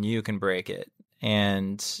it and you can break it.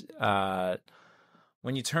 And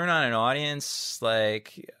when you turn on an audience,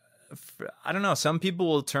 like, I don't know, some people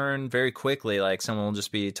will turn very quickly. Like someone will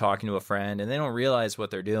just be talking to a friend and they don't realize what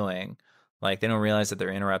they're doing. Like they don't realize that they're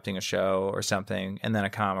interrupting a show or something. And then a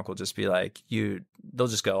comic will just be like, they'll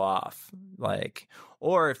just go off. Like,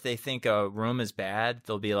 or if they think a room is bad,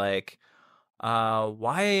 they'll be like,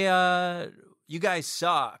 why you guys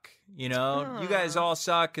suck. You know, you guys all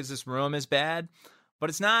suck because this room is bad. But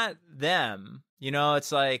it's not them. You know,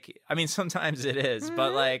 it's like, I mean, sometimes it is,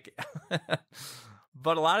 but like,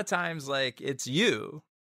 but a lot of times, like, it's you.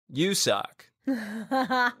 You suck.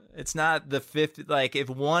 It's not the 50, like, if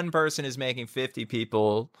one person is making 50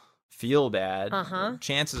 people feel bad,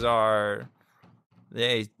 chances are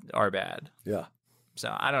they are bad. Yeah.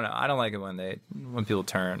 So I don't know. I don't like it when people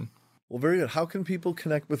turn. Well, very good. How can people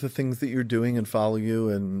connect with the things that you're doing and follow you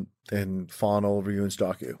and fawn all over you and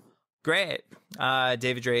stalk you? Great.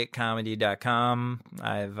 DavidDrakeComedy.com.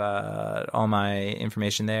 I've all my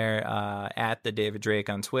information there. At the David Drake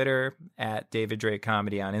on Twitter. At David Drake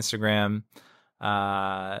Comedy on Instagram.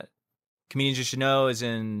 Comedians You Should Know is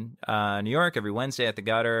in New York every Wednesday at the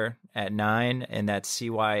Gutter at 9, and that's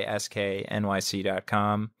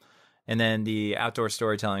CYSKNYC.com. And then the outdoor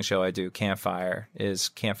storytelling show I do, Campfire, is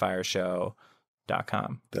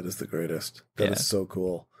campfireshow.com. That is the greatest. That is so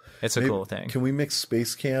cool. It's a cool thing. Can we mix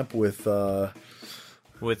Space Camp with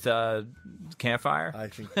Campfire? I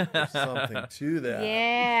think there's something to that.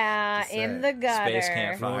 Yeah, in the gutter. Space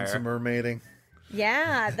Campfire. Want some mermaiding?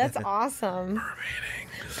 Yeah, that's awesome.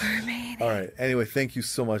 All right. Anyway, thank you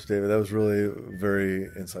so much, David. That was really very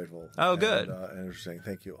insightful. Oh, good. And interesting.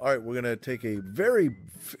 Thank you. All right. We're going to take a very,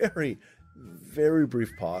 very, very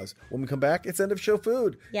brief pause. When we come back, it's end of show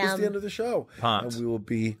food. Yum. It's the end of the show. Pumped. And we will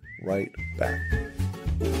be right back.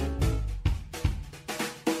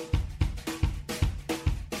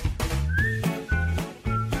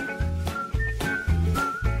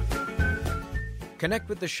 Connect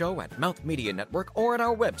with the show at Mouth Media Network or at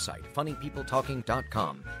our website,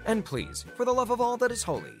 funnypeopletalking.com. And please, for the love of all that is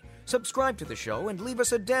holy, subscribe to the show and leave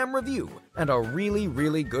us a damn review and a really,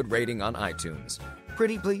 really good rating on iTunes.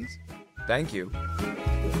 Pretty please? Thank you.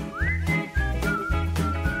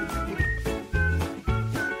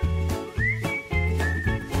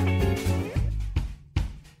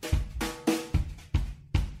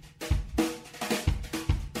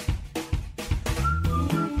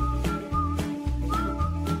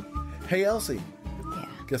 Hey, Elsie. Yeah.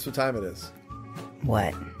 Guess what time it is?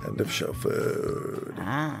 What? End of show food.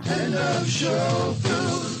 Ah.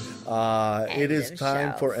 It is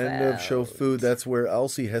time for end of show food. That's where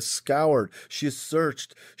Elsie has scoured. She has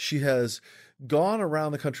searched. She has gone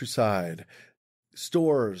around the countryside,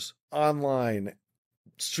 stores, online,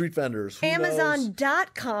 street vendors, who knows?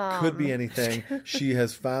 Amazon.com. Could be anything. She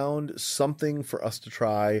has found something for us to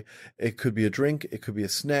try. It could be a drink. It could be a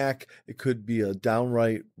snack. It could be a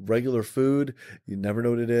downright regular food. You never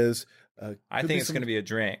know what it is. I think it's going to be a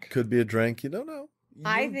drink. Could be a drink. You don't know.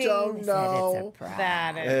 I You think don't know.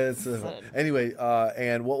 that is. Anyway,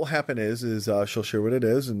 and what will happen is she'll share what it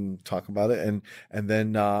is and talk about it, and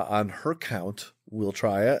then on her count we'll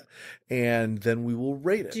try it, and then we will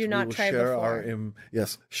rate it. Do not we will try share before.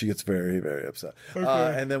 yes, she gets very, very upset.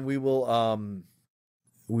 Okay. And then we will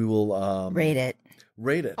Rate it.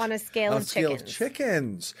 rate it On a scale of chickens.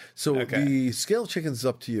 chickens. So Okay. the scale of chickens is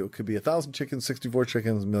up to you. It could be 1,000 chickens, 64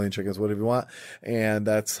 chickens, 1,000,000 chickens, whatever you want. And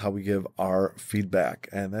that's how we give our feedback.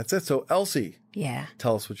 And that's it. So Elsie, Yeah.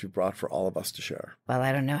 tell us what you brought for all of us to share. Well,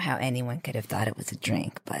 I don't know how anyone could have thought it was a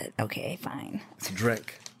drink, but okay, fine. It's a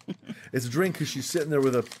drink. It's a drink because she's sitting there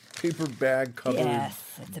with a paper bag covered Yes,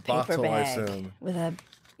 it's a paper bottle, I bag assume. with a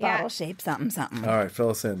Yeah. bottle shaped something. All right, fill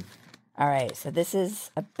us in. All right, so this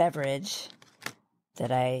is a beverage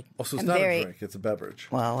that I Oh, so it's am not very a drink, it's a beverage.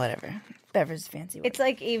 well, whatever. Beverage is fancy word. It's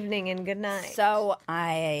like evening and good night. So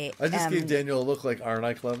I I just am gave Daniel a look like, aren't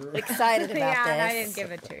I clever? excited about yeah, this. and I didn't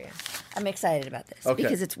give it to you. I'm excited about this Okay.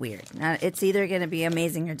 because it's weird. Now, it's either going to be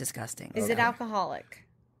amazing or disgusting. Is it alcoholic?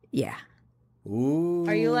 Yeah. Ooh.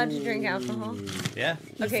 Are you allowed to drink alcohol? Yeah.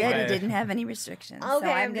 He Okay, said good. it didn't have any restrictions. Okay,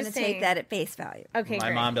 so I'm I'm going to just take saying. that at face value. Okay, My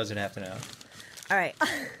great. mom doesn't have to know. All right.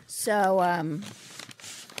 So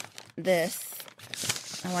this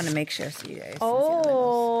I want to make sure so you guys can see the labels.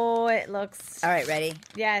 Oh, it looks. All right, ready?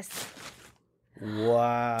 Yes.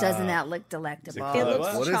 Wow. Doesn't that look delectable? It Uh,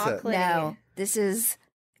 looks what is it? chocolatey. No, this is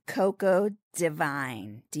Cocoa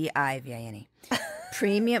Divine, Divine.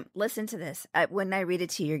 Premium. Listen to this. When I read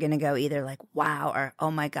it to you, you're going to go either like, wow, or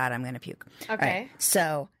oh my God, I'm going to puke. All Okay. right,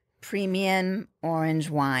 so premium orange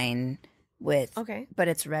wine with, Okay. but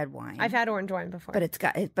it's red wine. I've had orange wine before. but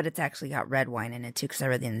it's actually got red wine in it too because I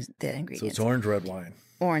read the So ingredients. it's orange red wine.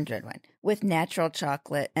 Orange red wine with natural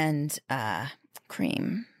chocolate and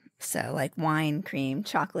cream. So like wine, cream,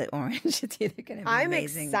 chocolate, orange. It's either going to be I'm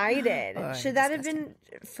amazing. excited. or Should that have been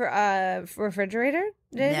for refrigerator?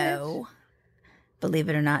 No. Believe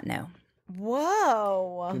it or not, no.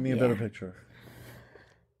 Whoa. Give me a better picture.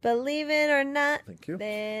 Believe it or not, Thank you.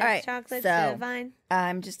 this All right, chocolate's so- divine.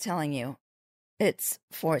 I'm just telling you, it's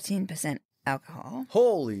 14% alcohol,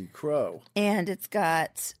 Holy crow. and it's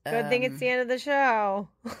got. Good thing it's the end of the show.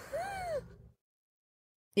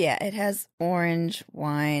 Yeah, it has orange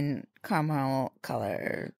wine caramel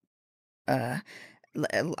color.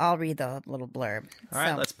 I'll read the little blurb. All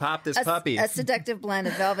right, So, let's pop this a, puppy. A seductive blend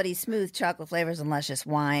of velvety smooth chocolate flavors and luscious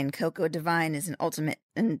wine. Cocoa Divine is an ultimate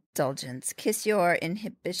indulgence. Kiss your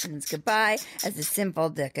inhibitions goodbye as the simple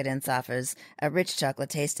decadence offers a rich chocolate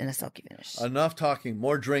taste and a silky finish. Enough talking,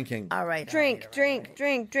 more drinking. All right. Drink.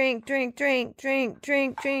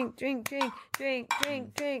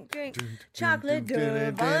 Chocolate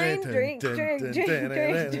divine. Drink. Do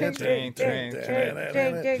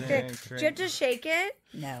you have to shake it?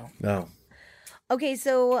 No. No. Okay,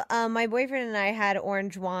 so my boyfriend and I had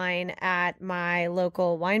orange wine at my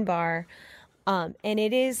local wine bar, and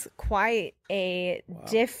it is quite a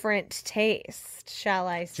different taste, shall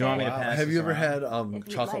I say? Do you want me to Wow. pass Have this you ever around? had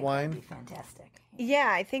chocolate wine? Fantastic. Yeah,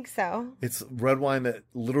 I think so. It's red wine that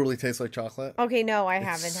literally tastes like chocolate. Okay, no, I It's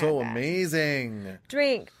haven't so had that. amazing.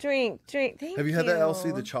 Drink. Thank Have you had that,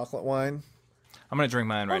 Elsie, the chocolate wine? I'm gonna drink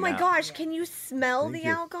mine right Oh my now. gosh, can you smell Thank the you.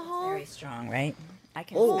 alcohol? Very strong, right? I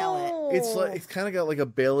can Oh. smell It's like it's kind of got like a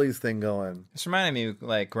Bailey's thing going. This reminded me,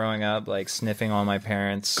 like growing up, like sniffing all my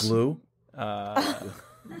parents' Glue.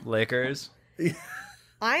 liquors.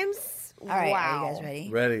 I'm it. All right, wow. are you guys ready?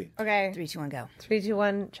 Ready. Okay. 3, 2, 1, go. 3, 2,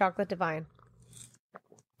 1, chocolate divine.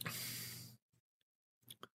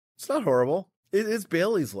 It's not horrible. It's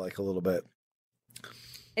Bailey's like a little bit.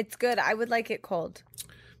 It's good. I would like it cold.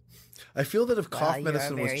 I feel that if cough you're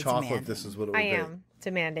medicine was very chocolate, demanding. this is what it would I be. am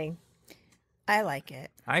demanding. I like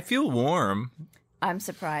it. I feel warm. I'm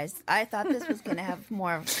surprised. I thought this was going to have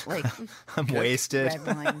more like I'm wasted. red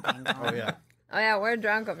wine thing going. Oh yeah. Oh yeah, we're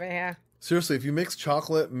drunk over here. Seriously, if you mix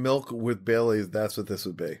chocolate milk with Bailey's, that's what this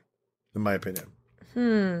would be, in my opinion.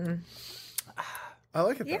 I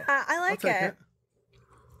like it. Though. Yeah, I I'll like take it.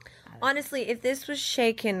 Honestly, if this was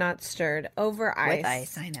shaken, not stirred, over ice, With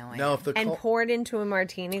ice, I know. I Now, know. if the and poured into a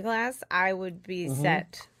martini glass, I would be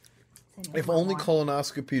set. if only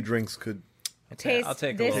colonoscopy drinks could Taste I'll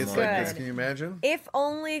take a this little taste more. like this, good. can you imagine? If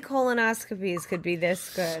only colonoscopies could be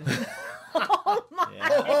this good. Oh my!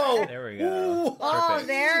 Oh, There we go. Oh, Perfect.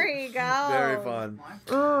 there you go. very fun.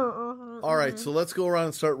 All right, so let's go around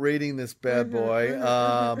and start rating this bad boy.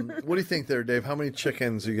 What do you think there, Dave? How many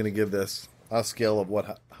chickens are you going to give this? A scale of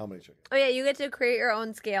what? How many chickens? Oh yeah, you get to create your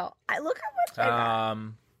own scale. Look how much.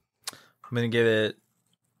 I'm gonna give it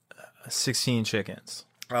 16 chickens.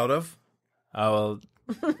 Out of? Oh, well,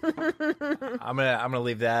 I'm gonna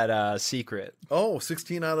leave that secret. Oh,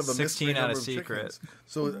 16 out of a 16 mystery out number of of secret. chickens.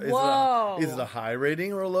 So Whoa. is it a high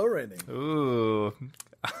rating or a low rating? Ooh,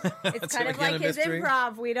 It's kind of again, like a his mystery?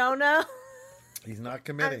 improv. We don't know. He's not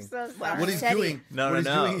committing. I'm so sorry. What he's Said he- doing, No, what no, he's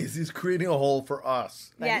no. doing is he's creating a hole for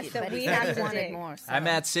us. Yes, so but we he have said he to wanted dig. more. So. I'm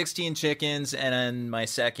at 16 chickens and then my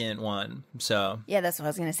second one. So Yeah, that's what I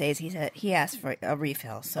was going to say. Is he asked for a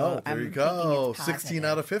refill? So Oh, there I'm you thinking go. it's 16 positive.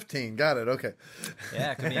 out of 15. Got it. Okay.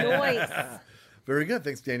 yeah, it could be Noise. Very good.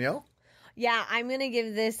 Thanks, Danielle. Yeah, I'm gonna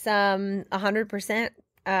give this 100%.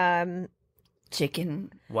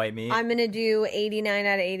 Chicken. white meat. I'm gonna do 89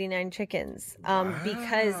 out of 89 chickens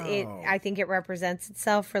because I think it represents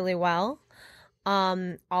itself really well.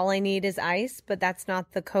 All I need is ice, but that's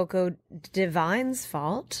not the Cocoa Divine's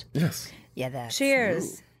fault. Yes. Yeah, that's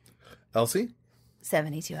Cheers. Elsie?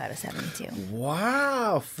 72 out of 72.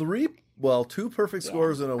 Wow. Two perfect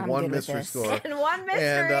scores and a I'm one good with mystery this. score. And one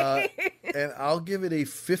mystery. And I'll give it a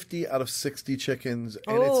 50 out of 60 chickens.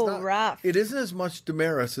 And it's Oh, not rough. It isn't as much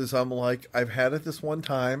Damaris as I'm like, I've had it this one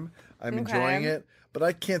time. I'm enjoying it, but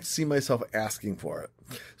I can't see myself asking for it.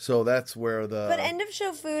 So that's where the But end of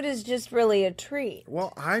show food is just really a treat.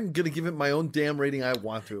 Well, I'm gonna give it my own damn rating I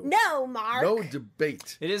want to. No, Mark. No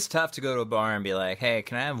debate. It is tough to go to a bar and be like, "Hey,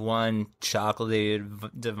 can I have one chocolatey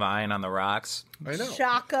divine on the rocks?" I know.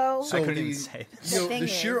 Choco. So I couldn't the, even say that. you know, The the thing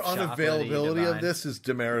sheer is- unavailability of Divine. this is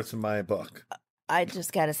demerits in my book. I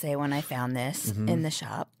just got to say, when I found this Mm-hmm. in the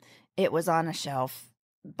shop, it was on a shelf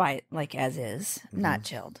by like as is, Mm-hmm. not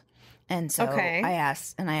chilled. And so Okay. I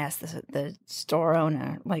asked the store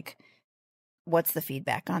owner, like, what's the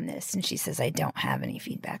feedback on this? And she says, I don't have any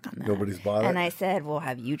feedback on that. Nobody's bought And it. I said, well,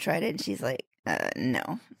 have you tried it? And she's like, no.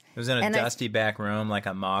 It was in a And I- dusty back room, like a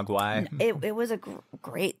mogwai. It was a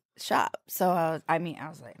great shop. So I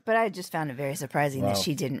was like, but I just found it very surprising that Wow.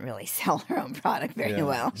 she didn't really sell her own product very Yeah.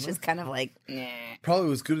 well. She's kind of like, nah. Probably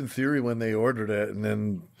was good in theory when they ordered it, and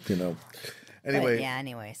then Anyway, But, yeah,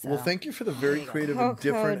 anyway. So. well, thank you for the very creative and Coco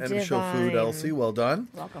different end of show food, Divine. Elsie. Well done.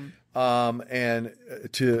 Welcome. And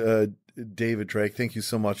to David Drake, thank you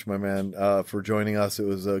so much, my man, for joining us. It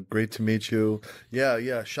was great to meet you.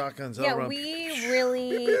 Yeah, shotguns all Yeah, around. we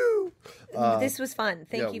really. This was fun.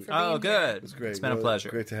 Thank you for being Oh, here. good. It was great. It's been a pleasure.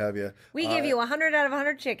 Great to have you. We gave you 100 out of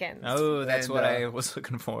 100 chickens. Oh, that's And, what I was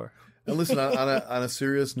looking for. And listen, on a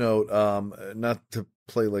serious note, not to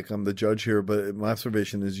play like I'm the judge here, but my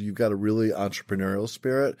observation is you've got a really entrepreneurial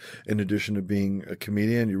spirit. In addition to being a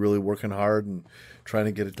comedian, you're really working hard and trying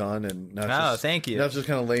to get it done, and not just, thank you. Not just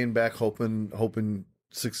kind of laying back, hoping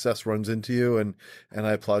success runs into you, and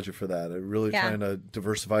I applaud you for that. Really Yeah. trying to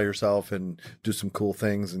diversify yourself and do some cool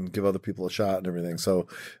things and give other people a shot and everything. So,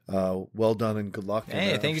 well done and good luck.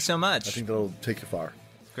 Hey, and, thank you so much. I think that'll take you far.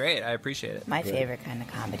 Great. I appreciate it. My favorite kind of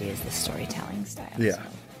comedy is the storytelling style. Yeah, so.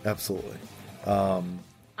 absolutely.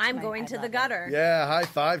 I'm going to the gutter. Yeah, high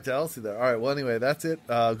five to Elsie there. All right, well, anyway, that's it.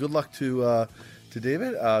 Good luck to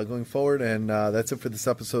David going forward, and that's it for this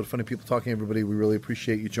episode of Funny People Talking, everybody. We really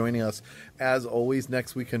appreciate you joining us. As always,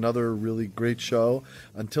 next week, another really great show.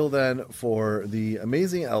 Until then, for the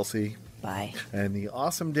amazing Elsie Bye. and the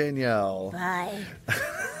awesome Danielle, Bye.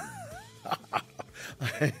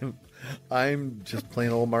 I'm just plain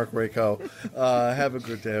old Mark Rako. Have a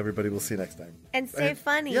good day, everybody. We'll see you next time. And stay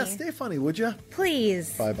funny. Yeah, stay funny, would you?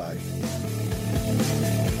 Please. Bye-bye.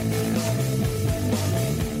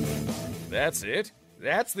 That's it?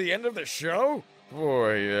 That's the end of the show?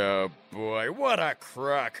 Boy, oh boy, what a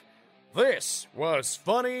crock. This was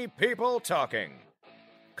Funny People Talking.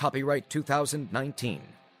 Copyright 2019.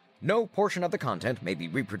 No portion of the content may be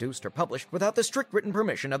reproduced or published without the strict written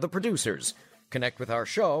permission of the producers. Connect with our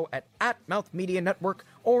show at Mouth Media Network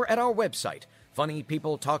or at our website,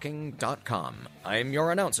 funnypeopletalking.com. I'm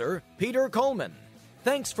your announcer, Peter Coleman.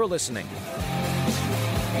 Thanks for listening.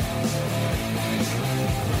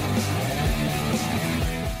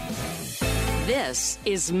 This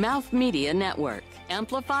is Mouth Media Network.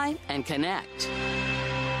 Amplify and connect.